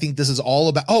think this is all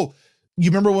about, you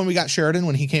remember when we got Sheridan,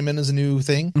 when he came in as a new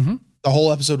thing, the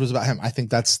whole episode was about him. I think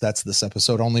that's this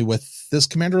episode, only with this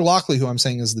Commander Lockley, who I'm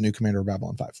saying is the new commander of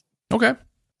Babylon 5. Okay.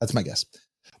 That's my guess.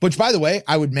 Which, by the way,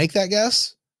 I would make that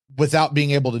guess without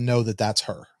being able to know that that's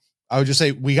her. I would just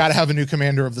say, we got to have a new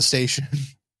commander of the station.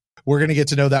 We're going to get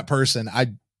to know that person.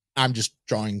 I'm just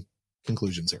drawing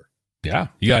conclusions here. Yeah.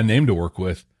 You got a name to work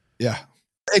with. Yeah.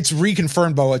 It's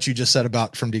reconfirmed by what you just said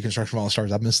about From Deconstruction of All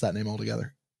Stars. I missed that name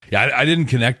altogether. Yeah, I didn't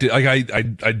connect it. Like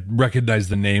I recognized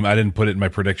the name. I didn't put it in my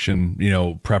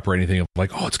prediction, prep or anything.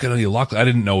 Like, oh, it's going to be Lockley. I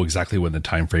didn't know exactly when the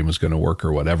time frame was going to work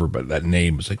or whatever, but that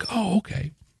name was like, oh,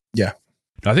 okay. Yeah.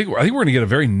 I think we're going to get a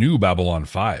very new Babylon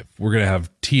 5. We're going to have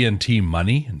TNT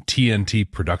money and TNT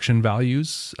production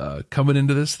values coming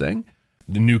into this thing.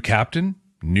 The new captain,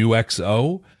 new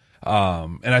XO.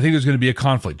 And I think there's going to be a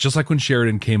conflict, just like when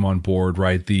Sheridan came on board,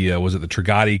 right? Was it the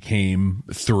Trigati came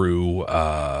through,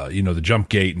 the jump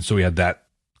gate. And so we had that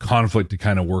conflict to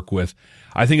kind of work with.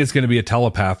 I think it's going to be a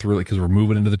telepath, really, because we're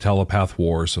moving into the telepath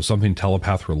war. So something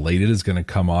telepath related is going to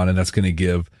come on, and that's going to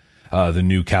give the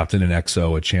new captain and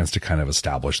XO a chance to kind of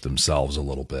establish themselves a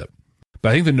little bit. But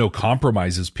I think the no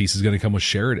compromises piece is going to come with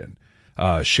Sheridan.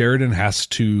 Sheridan has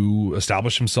to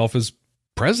establish himself as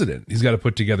president. He's got to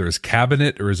put together his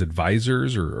cabinet or his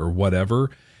advisors or whatever.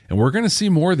 And we're going to see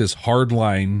more of this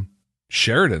hardline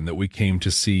Sheridan that we came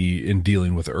to see in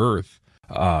dealing with Earth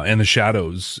and the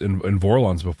Shadows and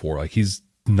Vorlons before. Like, he's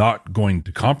not going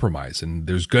to compromise, and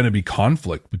there's going to be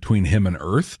conflict between him and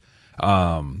Earth.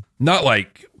 Not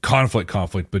like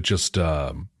conflict, but just,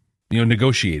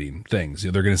 negotiating things.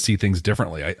 They're going to see things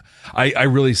differently. I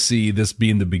really see this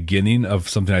being the beginning of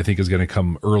something I think is going to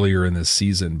come earlier in this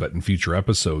season, but in future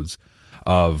episodes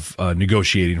of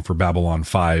negotiating for Babylon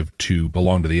 5 to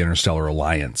belong to the Interstellar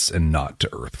Alliance and not to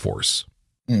Earth Force.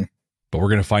 But we're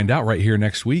going to find out right here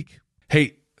next week.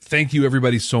 Hey, thank you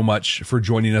everybody so much for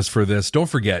joining us for this. Don't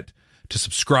forget to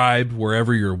subscribe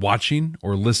wherever you're watching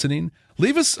or listening.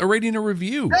 Leave us a rating and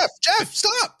review. Jeff,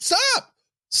 stop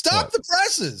what? The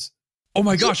presses. Oh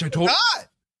my gosh, God.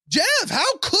 Jeff,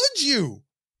 how could you?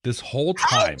 This whole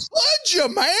time. How could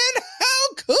you, man?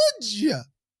 How could you?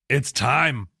 It's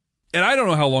time. And I don't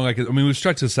know how long we've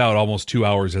stretched this out almost 2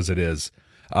 hours as it is.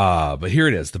 But here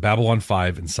it is, the Babylon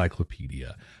 5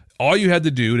 Encyclopedia. All you had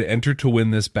to do to enter to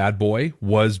win this bad boy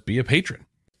was be a patron.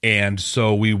 And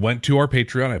so we went to our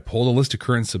Patreon. I pulled a list of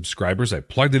current subscribers. I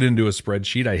plugged it into a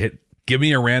spreadsheet. I hit give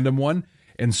me a random one.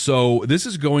 And so this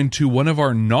is going to one of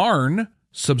our Narn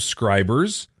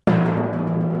subscribers.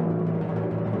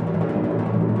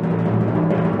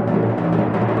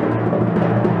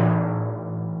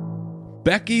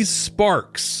 Becky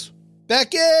Sparks.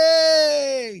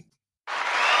 Becky!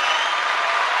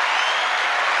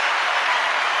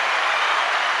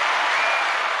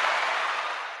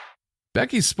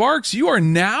 Becky Sparks, you are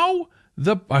now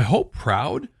I hope,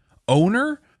 proud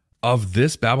owner of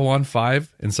this Babylon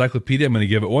 5 Encyclopedia. I'm going to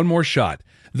give it one more shot.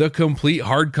 The complete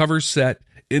hardcover set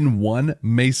in one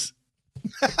mace.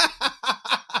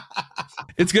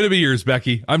 It's going to be yours,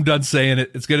 Becky. I'm done saying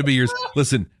it. It's going to be yours.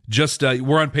 Listen, just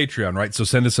we're on Patreon, right? So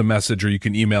send us a message, or you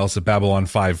can email us at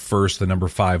Babylon5first, the number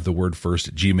 5, the word first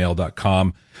at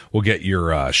gmail.com. We'll get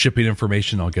your shipping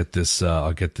information. I'll get this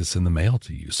in the mail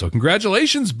to you. So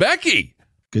congratulations, Becky.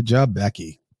 Good job,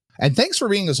 Becky. And thanks for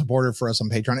being a supporter for us on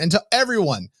Patreon. And to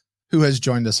everyone who has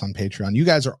joined us on Patreon, you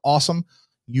guys are awesome.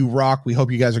 You rock. We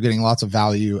hope you guys are getting lots of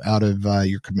value out of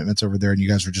your commitments over there, and you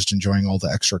guys are just enjoying all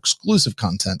the extra exclusive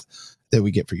content that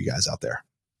we get for you guys out there.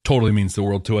 Totally means the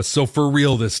world to us. So for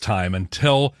real this time,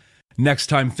 until next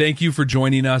time, thank you for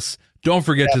joining us. Don't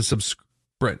forget to subscribe.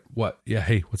 Brent, what? Yeah.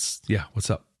 Hey, what's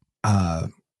up? I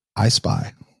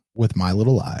spy with my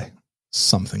little eye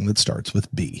something that starts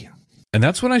with B. And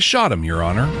that's when I shot him, Your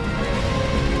Honor.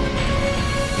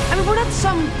 I mean, we're not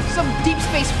some deep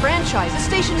space franchise. This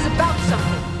station is about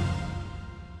something.